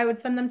well. I would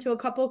send them to a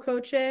couple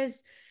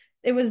coaches.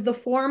 It was the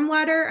form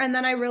letter, and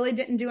then I really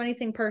didn't do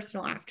anything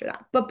personal after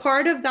that. But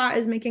part of that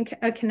is making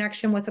a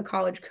connection with a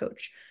college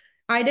coach.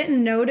 I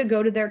didn't know to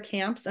go to their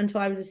camps until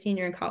I was a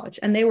senior in college,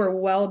 and they were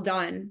well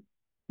done,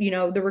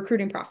 the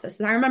recruiting process.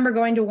 And I remember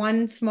going to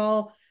one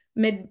small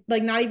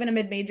like not even a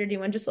mid-major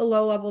D1, just a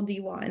low-level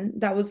D1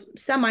 that was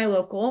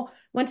semi-local,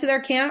 went to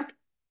their camp,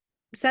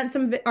 sent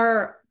some,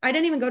 or I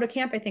didn't even go to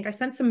camp. I think I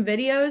sent some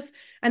videos,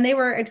 and they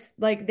were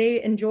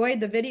they enjoyed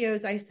the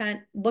videos I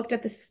sent, looked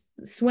at the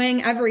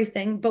swing,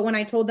 everything. But when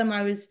I told them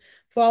I was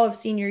fall of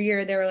senior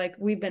year, they were like,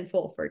 we've been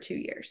full for 2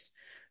 years.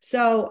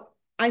 So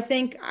I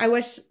think I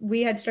wish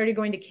we had started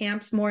going to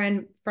camps more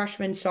in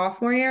freshman,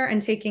 sophomore year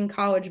and taking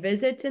college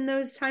visits in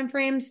those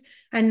timeframes,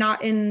 and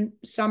not in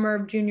summer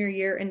of junior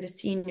year into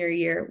senior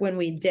year when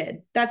we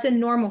did. That's a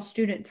normal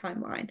student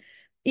timeline.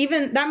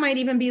 Even that might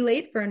even be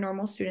late for a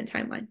normal student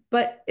timeline,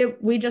 but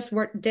we just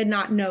did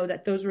not know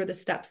that those were the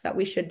steps that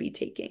we should be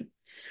taking.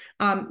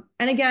 And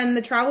again,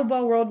 the travel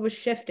ball world was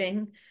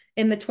shifting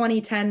in the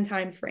 2010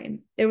 timeframe.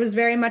 It was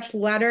very much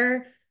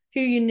letter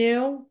who you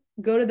knew,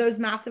 go to those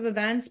massive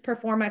events,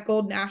 perform at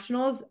Gold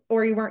Nationals,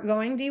 or you weren't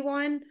going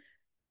D1,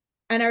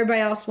 and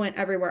everybody else went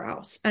everywhere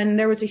else. And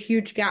there was a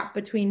huge gap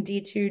between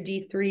D2,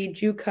 D3,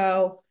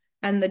 JUCO,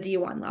 and the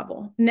D1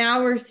 level.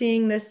 Now we're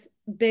seeing this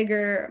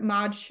bigger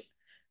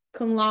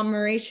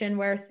conglomeration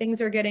where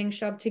things are getting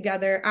shoved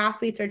together.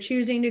 Athletes are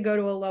choosing to go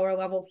to a lower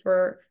level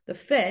for the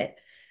fit.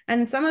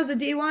 And some of the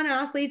D1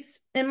 athletes,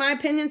 in my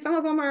opinion, some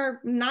of them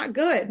are not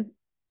good.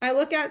 I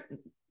look at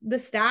the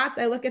stats,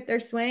 I look at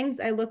their swings,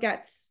 I look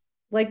at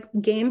like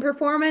game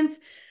performance.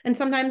 And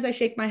sometimes I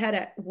shake my head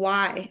at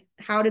why,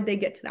 how did they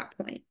get to that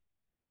point?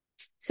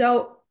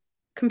 So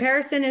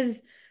comparison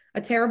is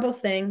a terrible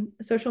thing.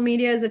 Social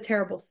media is a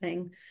terrible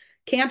thing.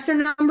 Camps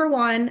are number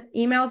one,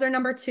 emails are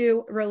number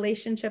two,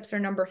 relationships are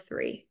number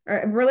three.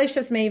 Or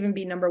relationships may even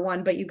be number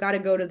one, but you got to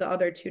go to the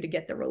other two to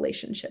get the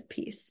relationship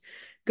piece.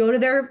 Go to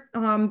their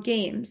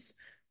games,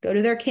 go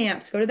to their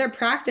camps, go to their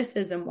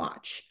practices and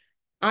watch.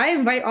 I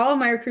invite all of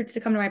my recruits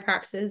to come to my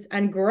practices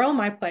and grow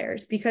my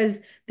players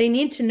because they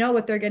need to know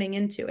what they're getting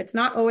into. It's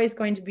not always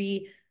going to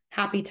be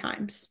happy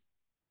times.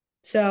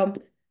 So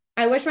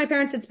I wish my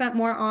parents had spent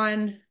more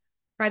on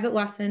private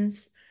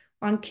lessons,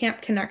 on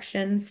camp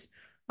connections,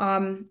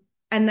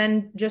 and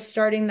then just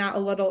starting that a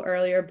little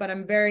earlier. But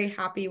I'm very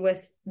happy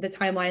with the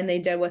timeline they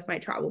did with my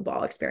travel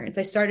ball experience.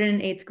 I started in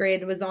 8th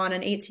grade, was on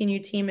an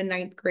 18U team in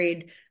 9th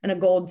grade and a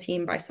gold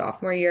team by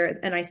sophomore year,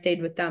 and I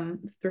stayed with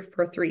them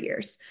for 3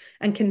 years.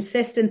 And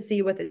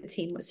consistency with the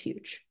team was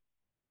huge.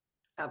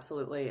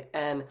 Absolutely.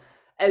 And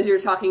as you're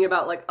talking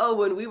about, like, oh,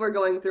 when we were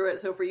going through it,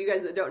 so for you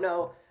guys that don't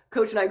know,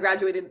 Coach and I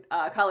graduated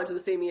college the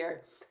same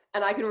year.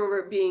 And I can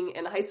remember being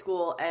in high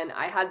school and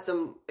I had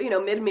some,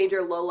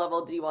 mid-major,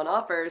 low-level D1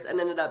 offers and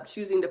ended up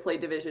choosing to play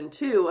Division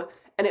II.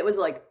 And it was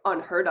like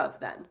unheard of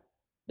then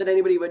that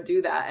anybody would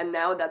do that. And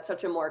now that's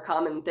such a more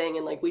common thing.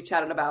 And like we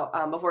chatted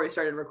about before we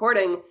started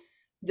recording,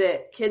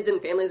 that kids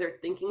and families are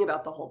thinking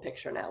about the whole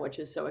picture now, which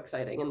is so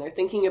exciting. And they're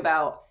thinking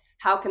about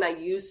how can I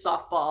use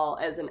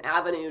softball as an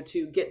avenue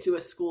to get to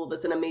a school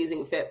that's an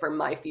amazing fit for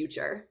my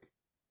future.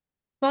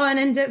 Well, and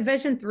in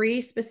Division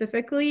III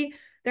specifically,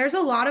 there's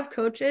a lot of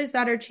coaches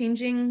that are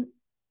changing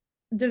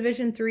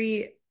Division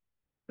III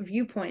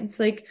viewpoints.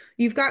 Like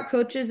you've got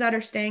coaches that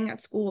are staying at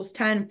schools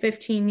 10,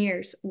 15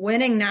 years,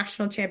 winning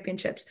national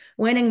championships,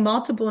 winning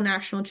multiple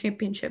national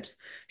championships,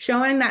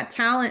 showing that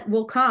talent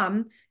will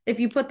come if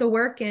you put the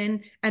work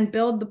in and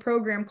build the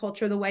program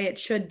culture the way it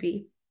should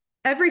be.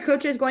 Every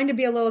coach is going to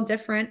be a little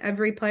different.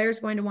 Every player is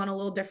going to want a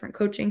little different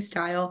coaching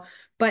style,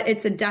 but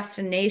it's a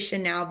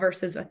destination now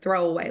versus a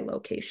throwaway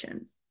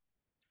location.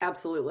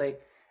 Absolutely.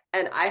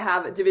 And I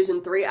have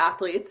Division III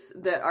athletes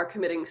that are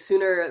committing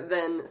sooner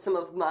than some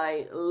of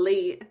my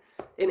late,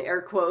 in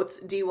air quotes,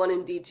 D1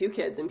 and D2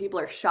 kids. And people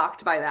are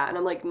shocked by that. And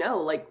I'm like, no,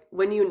 like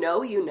when you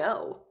know, you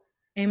know.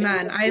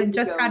 Amen. I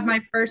just had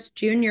my first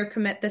junior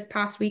commit this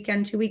past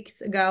weekend, 2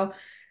 weeks ago.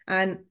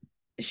 And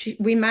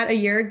we met a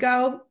year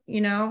ago.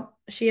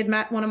 She had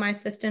met one of my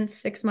assistants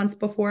 6 months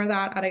before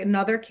that at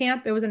another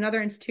camp. It was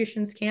another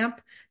institution's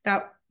camp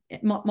that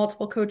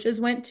multiple coaches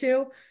went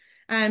to.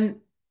 And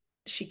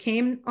she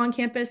came on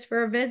campus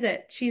for a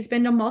visit. She's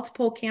been to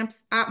multiple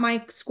camps at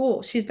my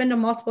school. She's been to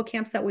multiple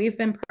camps that we've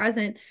been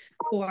present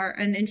for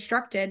and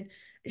instructed.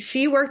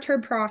 She worked her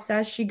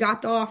process. She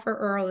got the offer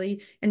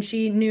early and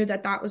she knew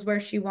that that was where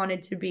she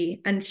wanted to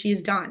be. And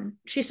she's done.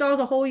 She still has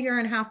a whole year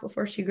and a half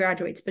before she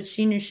graduates, but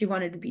she knew she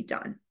wanted to be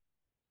done.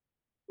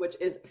 Which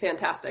is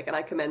fantastic. And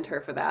I commend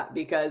her for that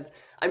because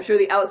I'm sure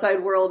the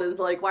outside world is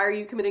like, why are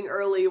you committing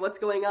early? What's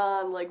going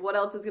on? Like, what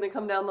else is going to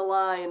come down the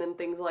line and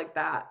things like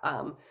that.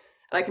 And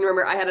I can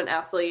remember I had an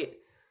athlete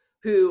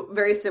who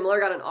very similar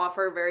got an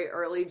offer very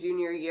early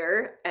junior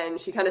year. And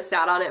she kind of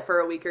sat on it for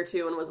a week or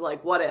two and was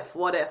like, what if,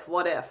 what if,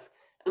 what if?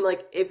 I'm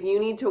like, if you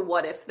need to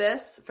what if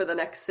this for the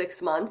next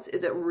 6 months,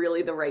 is it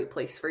really the right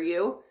place for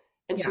you?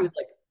 And she was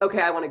like,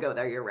 okay, I want to go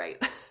there. You're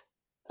right.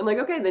 I'm like,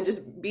 okay, then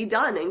just be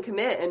done and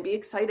commit and be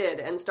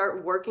excited and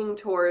start working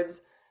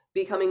towards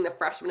becoming the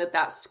freshman at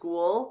that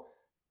school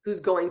who's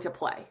going to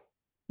play.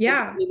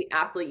 Yeah. The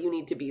athlete you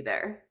need to be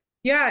there.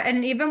 Yeah.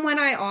 And even when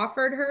I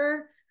offered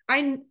her,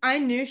 I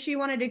knew she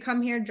wanted to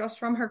come here just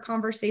from her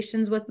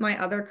conversations with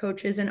my other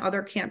coaches and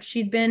other camps.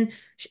 She'd been,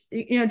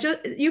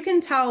 just you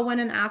can tell when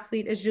an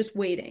athlete is just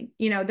waiting.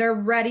 They're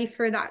ready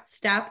for that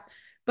step.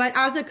 But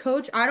as a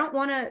coach, I don't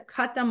want to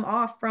cut them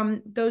off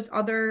from those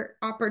other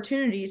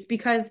opportunities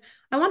because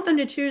I want them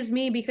to choose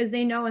me because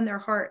they know in their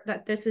heart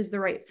that this is the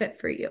right fit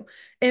for you.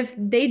 If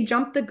they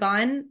jump the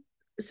gun,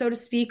 so to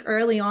speak,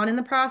 early on in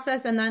the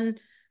process and then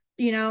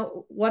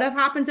what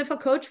happens if a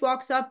coach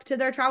walks up to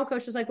their travel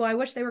coach is like, well, I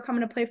wish they were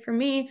coming to play for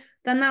me.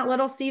 Then that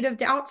little seed of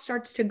doubt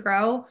starts to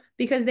grow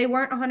because they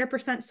weren't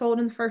 100% sold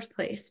in the first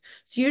place.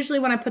 So usually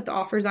when I put the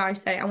offers out, I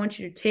say, I want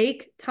you to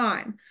take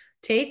time,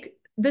 take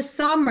the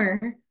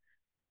summer,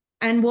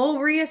 and we'll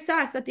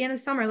reassess at the end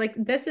of summer. Like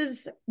this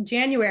is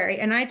January.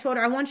 And I told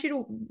her, I want you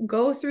to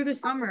go through the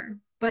summer.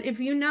 But if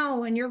you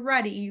know and you're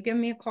ready, you give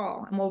me a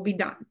call and we'll be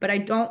done. But I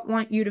don't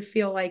want you to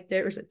feel like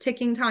there's a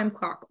ticking time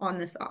clock on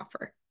this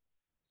offer.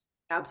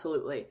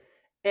 Absolutely.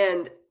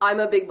 And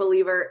I'm a big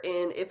believer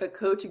in if a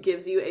coach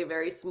gives you a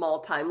very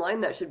small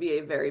timeline, that should be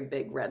a very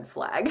big red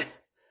flag.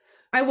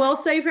 I will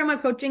say from a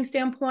coaching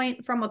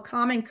standpoint, from a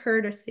common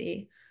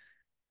courtesy,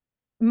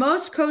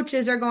 most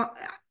coaches are going,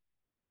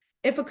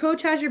 if a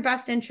coach has your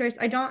best interest,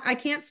 I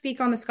can't speak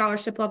on the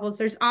scholarship levels.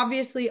 There's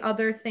obviously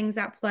other things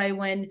at play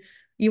when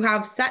you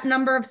have set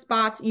number of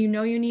spots, you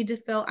need to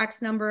fill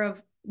X number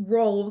of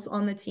roles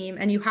on the team,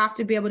 and you have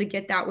to be able to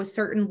get that with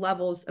certain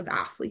levels of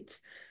athletes.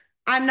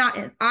 I'm not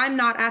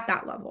at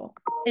that level.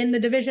 In the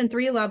Division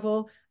 3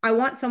 level, I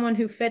want someone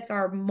who fits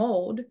our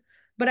mold,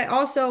 but I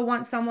also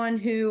want someone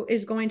who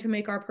is going to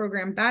make our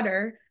program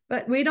better.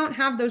 But we don't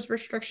have those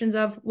restrictions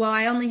of, well,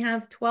 I only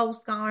have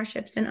 12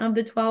 scholarships, and of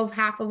the 12,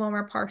 half of them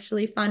are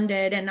partially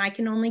funded, and I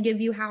can only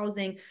give you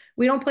housing.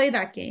 We don't play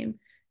that game.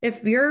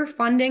 If you're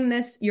funding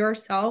this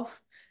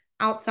yourself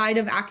outside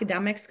of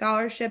academic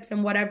scholarships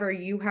and whatever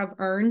you have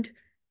earned,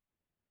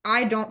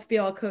 I don't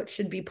feel a coach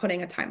should be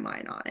putting a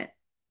timeline on it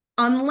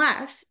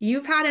unless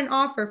you've had an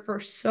offer for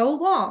so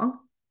long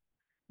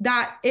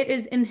that it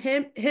is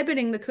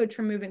inhibiting the coach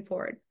from moving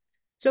forward.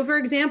 So, for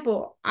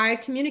example, I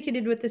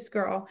communicated with this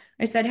girl.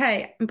 I said,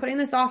 hey, I'm putting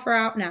this offer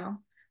out now.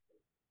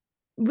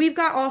 We've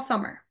got all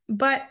summer,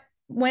 but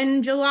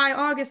when July,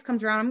 August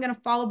comes around, I'm going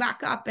to follow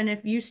back up. And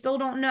if you still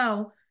don't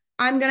know,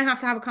 I'm going to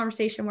have a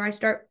conversation where I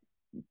start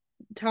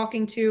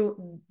talking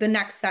to the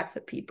next sets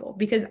of people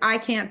because I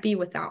can't be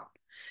without.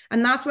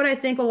 And that's what I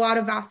think a lot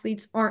of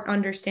athletes aren't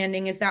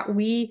understanding is that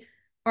we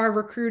are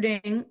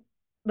recruiting,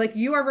 like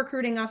you are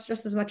recruiting us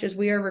just as much as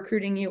we are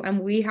recruiting you. And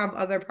we have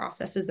other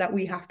processes that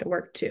we have to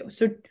work too.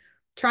 So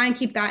try and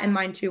keep that in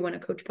mind too when a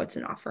coach puts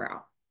an offer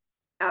out.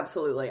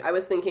 Absolutely. I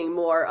was thinking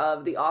more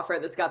of the offer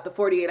that's got the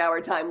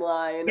 48-hour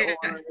timeline or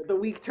Yes. the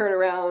week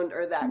turnaround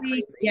or that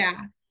crazy.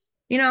 Yeah.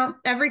 You know,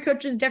 every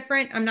coach is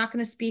different. I'm not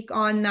going to speak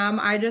on them.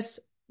 I just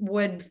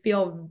would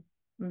feel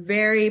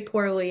very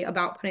poorly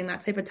about putting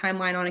that type of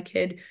timeline on a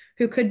kid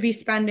who could be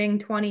spending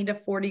 20 to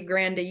 40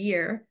 grand a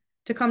year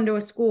to come to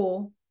a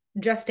school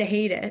just to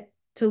hate it,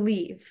 to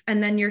leave.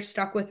 And then you're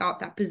stuck without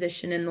that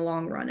position in the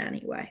long run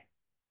anyway.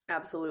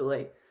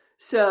 Absolutely.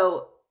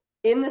 So,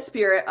 in the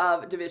spirit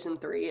of Division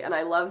 3, and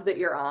I love that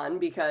you're on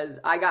because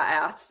I got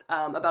asked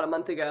about a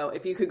month ago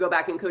if you could go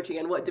back in coaching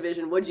and what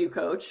division would you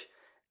coach?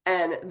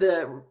 And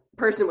the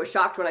person was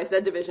shocked when I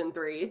said Division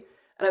 3.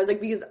 And I was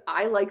like, because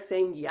I like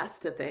saying yes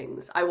to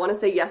things. I want to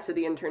say yes to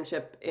the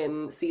internship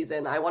in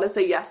season. I want to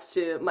say yes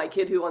to my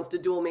kid who wants to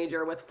dual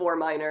major with 4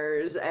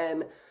 minors.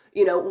 And,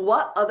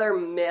 what other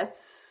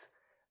myths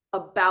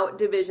about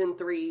Division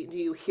 3 do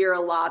you hear a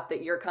lot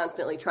that you're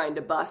constantly trying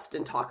to bust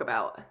and talk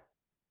about?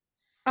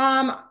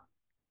 Um,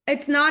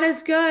 it's not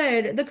as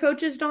good. The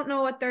coaches don't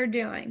know what they're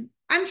doing.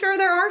 I'm sure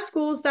there are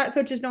schools that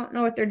coaches don't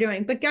know what they're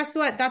doing, but guess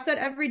what? That's at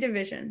every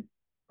division.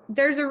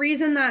 There's a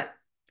reason that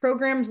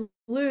programs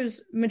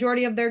lose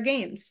majority of their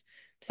games.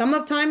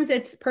 Sometimes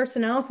it's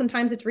personnel,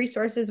 sometimes it's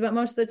resources, but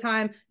most of the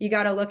time you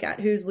got to look at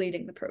who's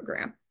leading the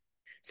program.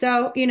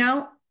 So,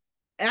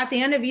 at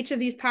the end of each of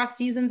these past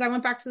seasons, I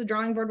went back to the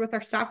drawing board with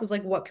our staff, was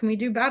like, what can we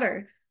do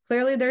better?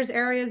 Clearly, there's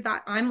areas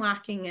that I'm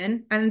lacking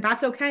in, and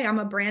that's okay. I'm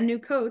a brand new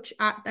coach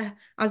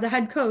as a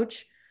head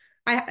coach.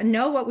 I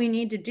know what we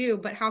need to do,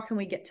 but how can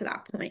we get to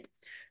that point?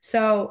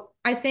 So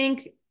I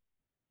think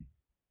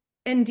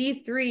in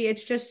D3,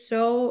 it's just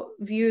so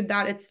viewed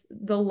that it's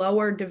the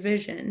lower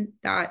division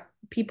that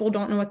people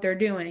don't know what they're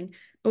doing.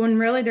 But when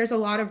really there's a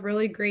lot of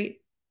really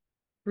great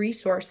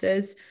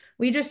resources,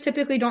 we just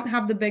typically don't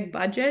have the big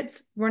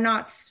budgets. We're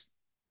not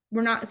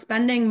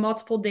spending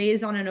multiple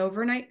days on an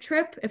overnight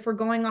trip. If we're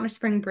going on a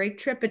spring break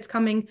trip, it's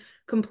coming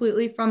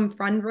completely from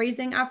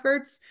fundraising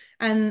efforts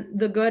and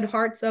the good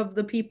hearts of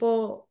the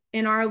people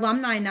in our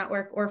alumni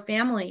network or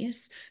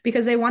families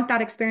because they want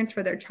that experience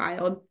for their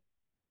child.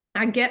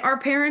 I get our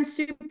parents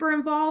super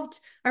involved.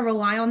 I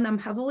rely on them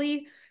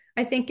heavily.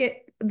 I think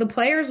the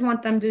players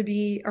want them to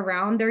be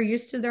around. They're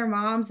used to their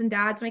moms and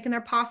dads making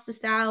their pasta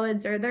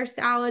salads or their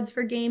salads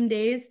for game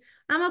days.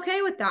 I'm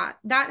okay with that.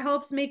 That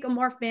helps make a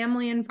more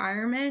family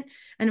environment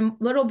and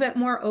a little bit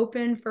more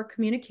open for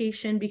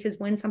communication because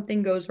when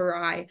something goes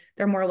awry,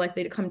 they're more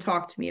likely to come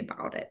talk to me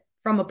about it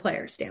from a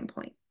player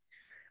standpoint.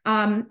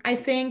 I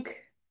think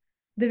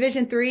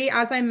Division 3,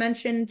 as I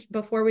mentioned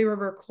before we were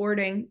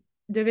recording,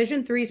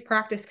 Division 3's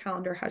practice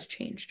calendar has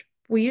changed.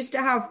 We used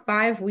to have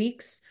 5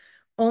 weeks,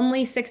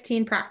 only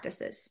 16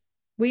 practices.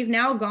 We've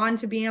now gone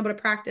to being able to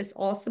practice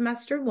all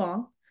semester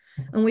long,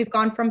 and we've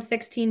gone from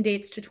 16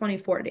 dates to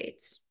 24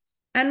 dates.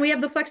 And we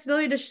have the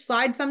flexibility to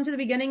slide some to the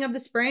beginning of the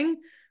spring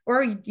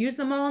or use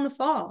them all in the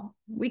fall.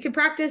 We could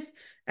practice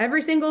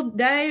every single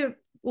day,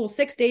 well,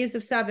 6 days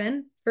of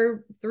 7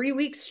 for 3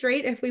 weeks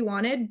straight if we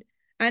wanted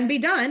and be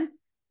done,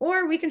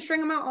 or we can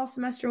string them out all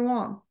semester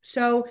long.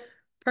 So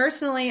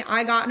personally,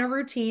 I got in a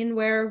routine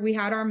where we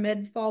had our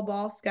mid-fall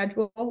ball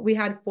schedule. We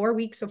had 4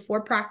 weeks of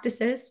 4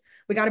 practices.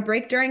 We got a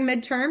break during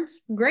midterms.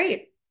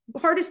 Great.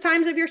 Hardest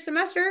times of your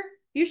semester,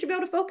 you should be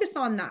able to focus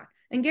on that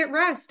and get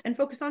rest and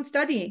focus on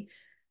studying.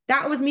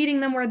 That was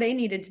meeting them where they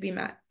needed to be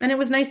met. And it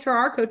was nice for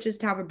our coaches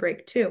to have a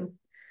break too.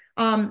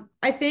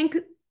 I think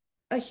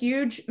a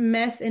huge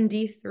myth in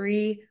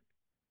D3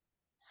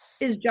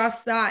 is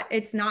just that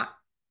it's not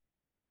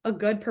a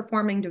good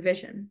performing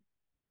division.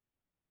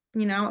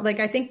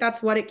 I think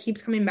that's what it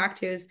keeps coming back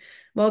to is,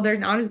 well, they're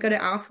not as good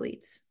at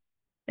athletes.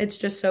 It's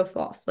just so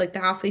false. Like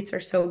the athletes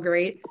are so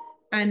great.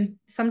 And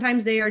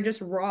sometimes they are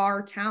just raw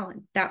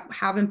talent that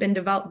haven't been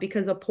developed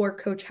because a poor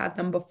coach had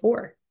them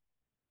before.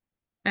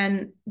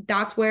 And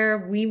that's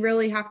where we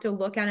really have to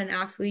look at an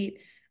athlete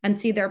and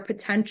see their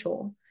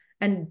potential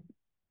and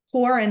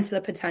pour into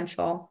the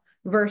potential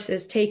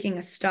versus taking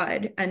a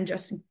stud and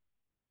just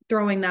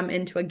throwing them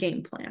into a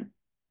game plan.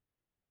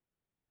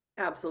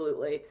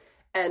 Absolutely.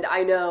 And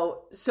I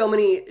know so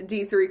many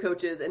D3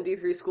 coaches and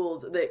D3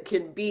 schools that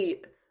can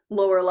beat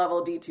lower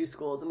level D2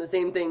 schools, and the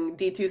same thing,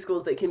 D2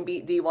 schools that can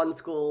beat D1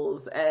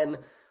 schools. And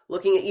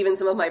looking at even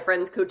some of my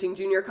friends coaching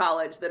junior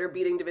college that are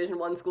beating Division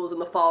 1 schools in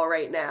the fall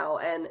right now.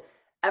 And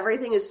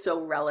everything is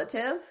so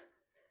relative.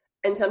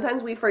 And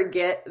sometimes we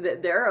forget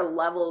that there are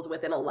levels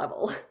within a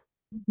level.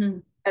 Mm-hmm.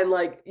 And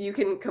like you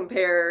can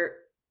compare,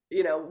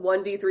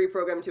 one D3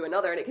 program to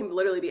another, and it can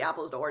literally be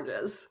apples to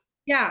oranges.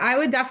 Yeah, I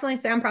would definitely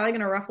say I'm probably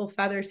going to ruffle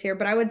feathers here,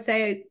 but I would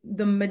say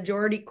the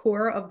majority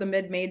core of the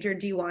mid-major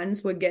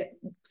D1s would get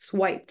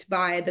swiped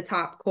by the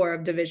top core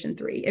of Division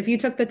 3. If you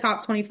took the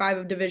top 25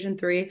 of Division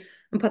 3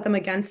 and put them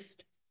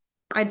against,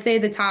 I'd say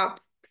the top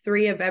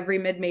three of every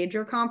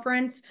mid-major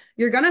conference,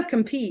 you're going to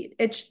compete.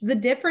 It's the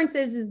difference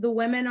is the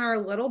women are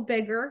a little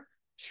bigger,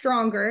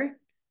 stronger,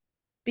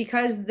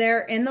 because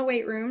they're in the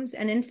weight rooms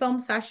and in film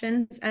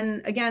sessions.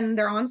 And again,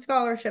 they're on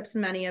scholarships,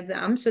 many of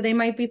them. So they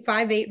might be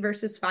 5'8"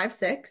 versus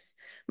 5'6",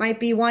 might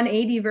be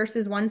 180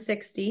 versus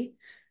 160.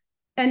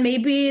 And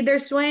maybe their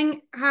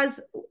swing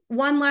has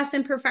one less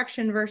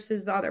imperfection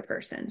versus the other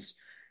person's.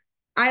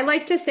 I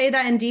like to say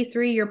that in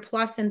D3, you're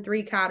plus in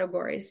 3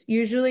 categories.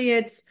 Usually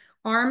it's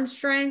arm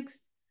strength,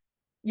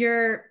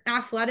 your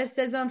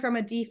athleticism from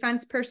a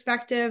defense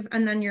perspective,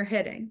 and then your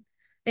hitting.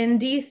 In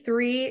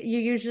D3, you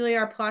usually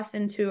are plus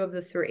in 2 of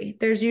the 3.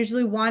 There's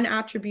usually one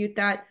attribute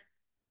that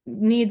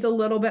needs a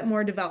little bit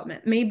more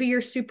development. Maybe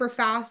you're super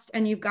fast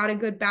and you've got a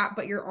good bat,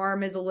 but your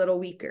arm is a little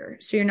weaker.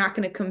 So you're not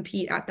going to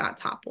compete at that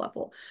top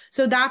level.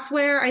 So that's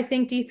where I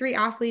think D3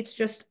 athletes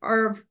just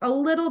are a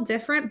little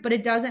different, but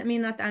it doesn't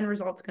mean that the end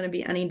result's going to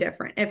be any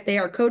different. If they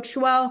are coached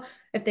well,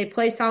 if they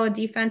play solid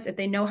defense, if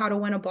they know how to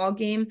win a ball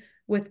game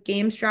with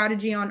game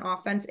strategy on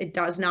offense, it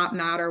does not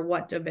matter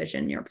what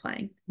division you're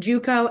playing.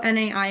 JUCO,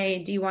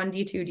 NAIA, D1,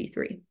 D2,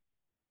 D3.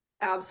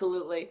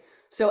 Absolutely.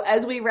 So,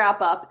 as we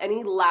wrap up,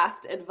 any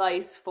last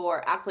advice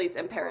for athletes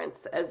and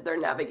parents as they're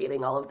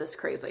navigating all of this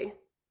crazy?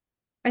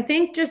 I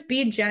think just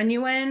be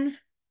genuine,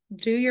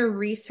 do your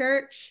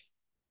research.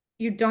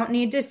 You don't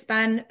need to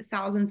spend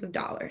thousands of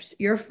dollars.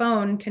 Your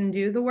phone can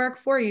do the work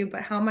for you,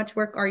 but how much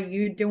work are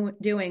you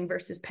doing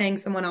versus paying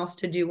someone else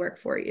to do work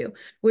for you?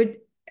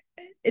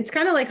 It's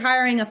kind of like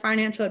hiring a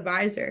financial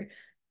advisor.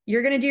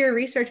 You're going to do your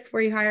research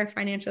before you hire a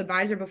financial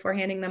advisor before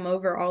handing them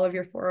over all of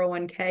your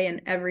 401k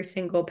and every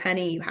single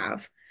penny you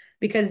have,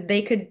 because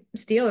they could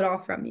steal it all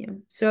from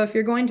you. So if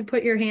you're going to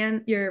put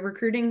your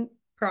recruiting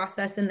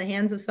process in the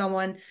hands of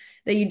someone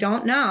that you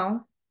don't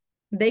know,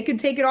 they could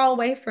take it all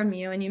away from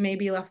you and you may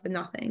be left with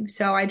nothing.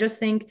 So I just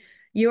think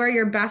you are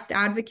your best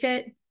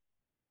advocate.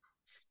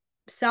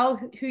 Sell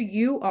who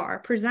you are,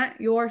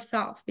 present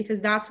yourself,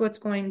 because that's what's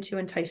going to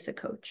entice a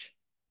coach.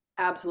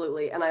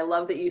 Absolutely. And I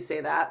love that you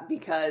say that,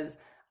 because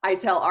I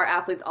tell our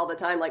athletes all the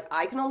time, like,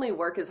 I can only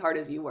work as hard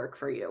as you work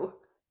for you.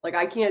 Like,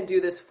 I can't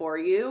do this for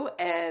you.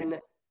 And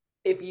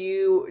if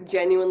you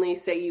genuinely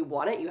say you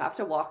want it, you have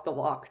to walk the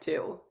walk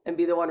too, and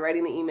be the one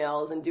writing the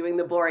emails and doing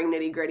the boring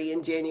nitty gritty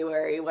in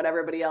January when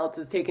everybody else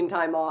is taking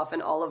time off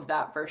and all of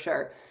that, for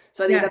sure.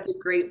 So I think that's a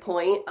great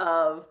point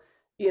of,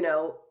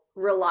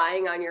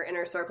 relying on your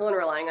inner circle and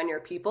relying on your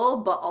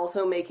people, but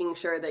also making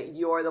sure that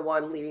you're the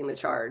one leading the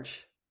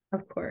charge.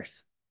 Of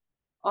course.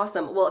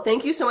 Awesome. Well,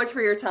 thank you so much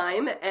for your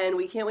time, and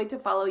we can't wait to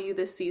follow you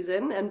this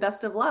season, and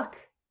best of luck.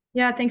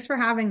 Yeah, thanks for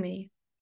having me.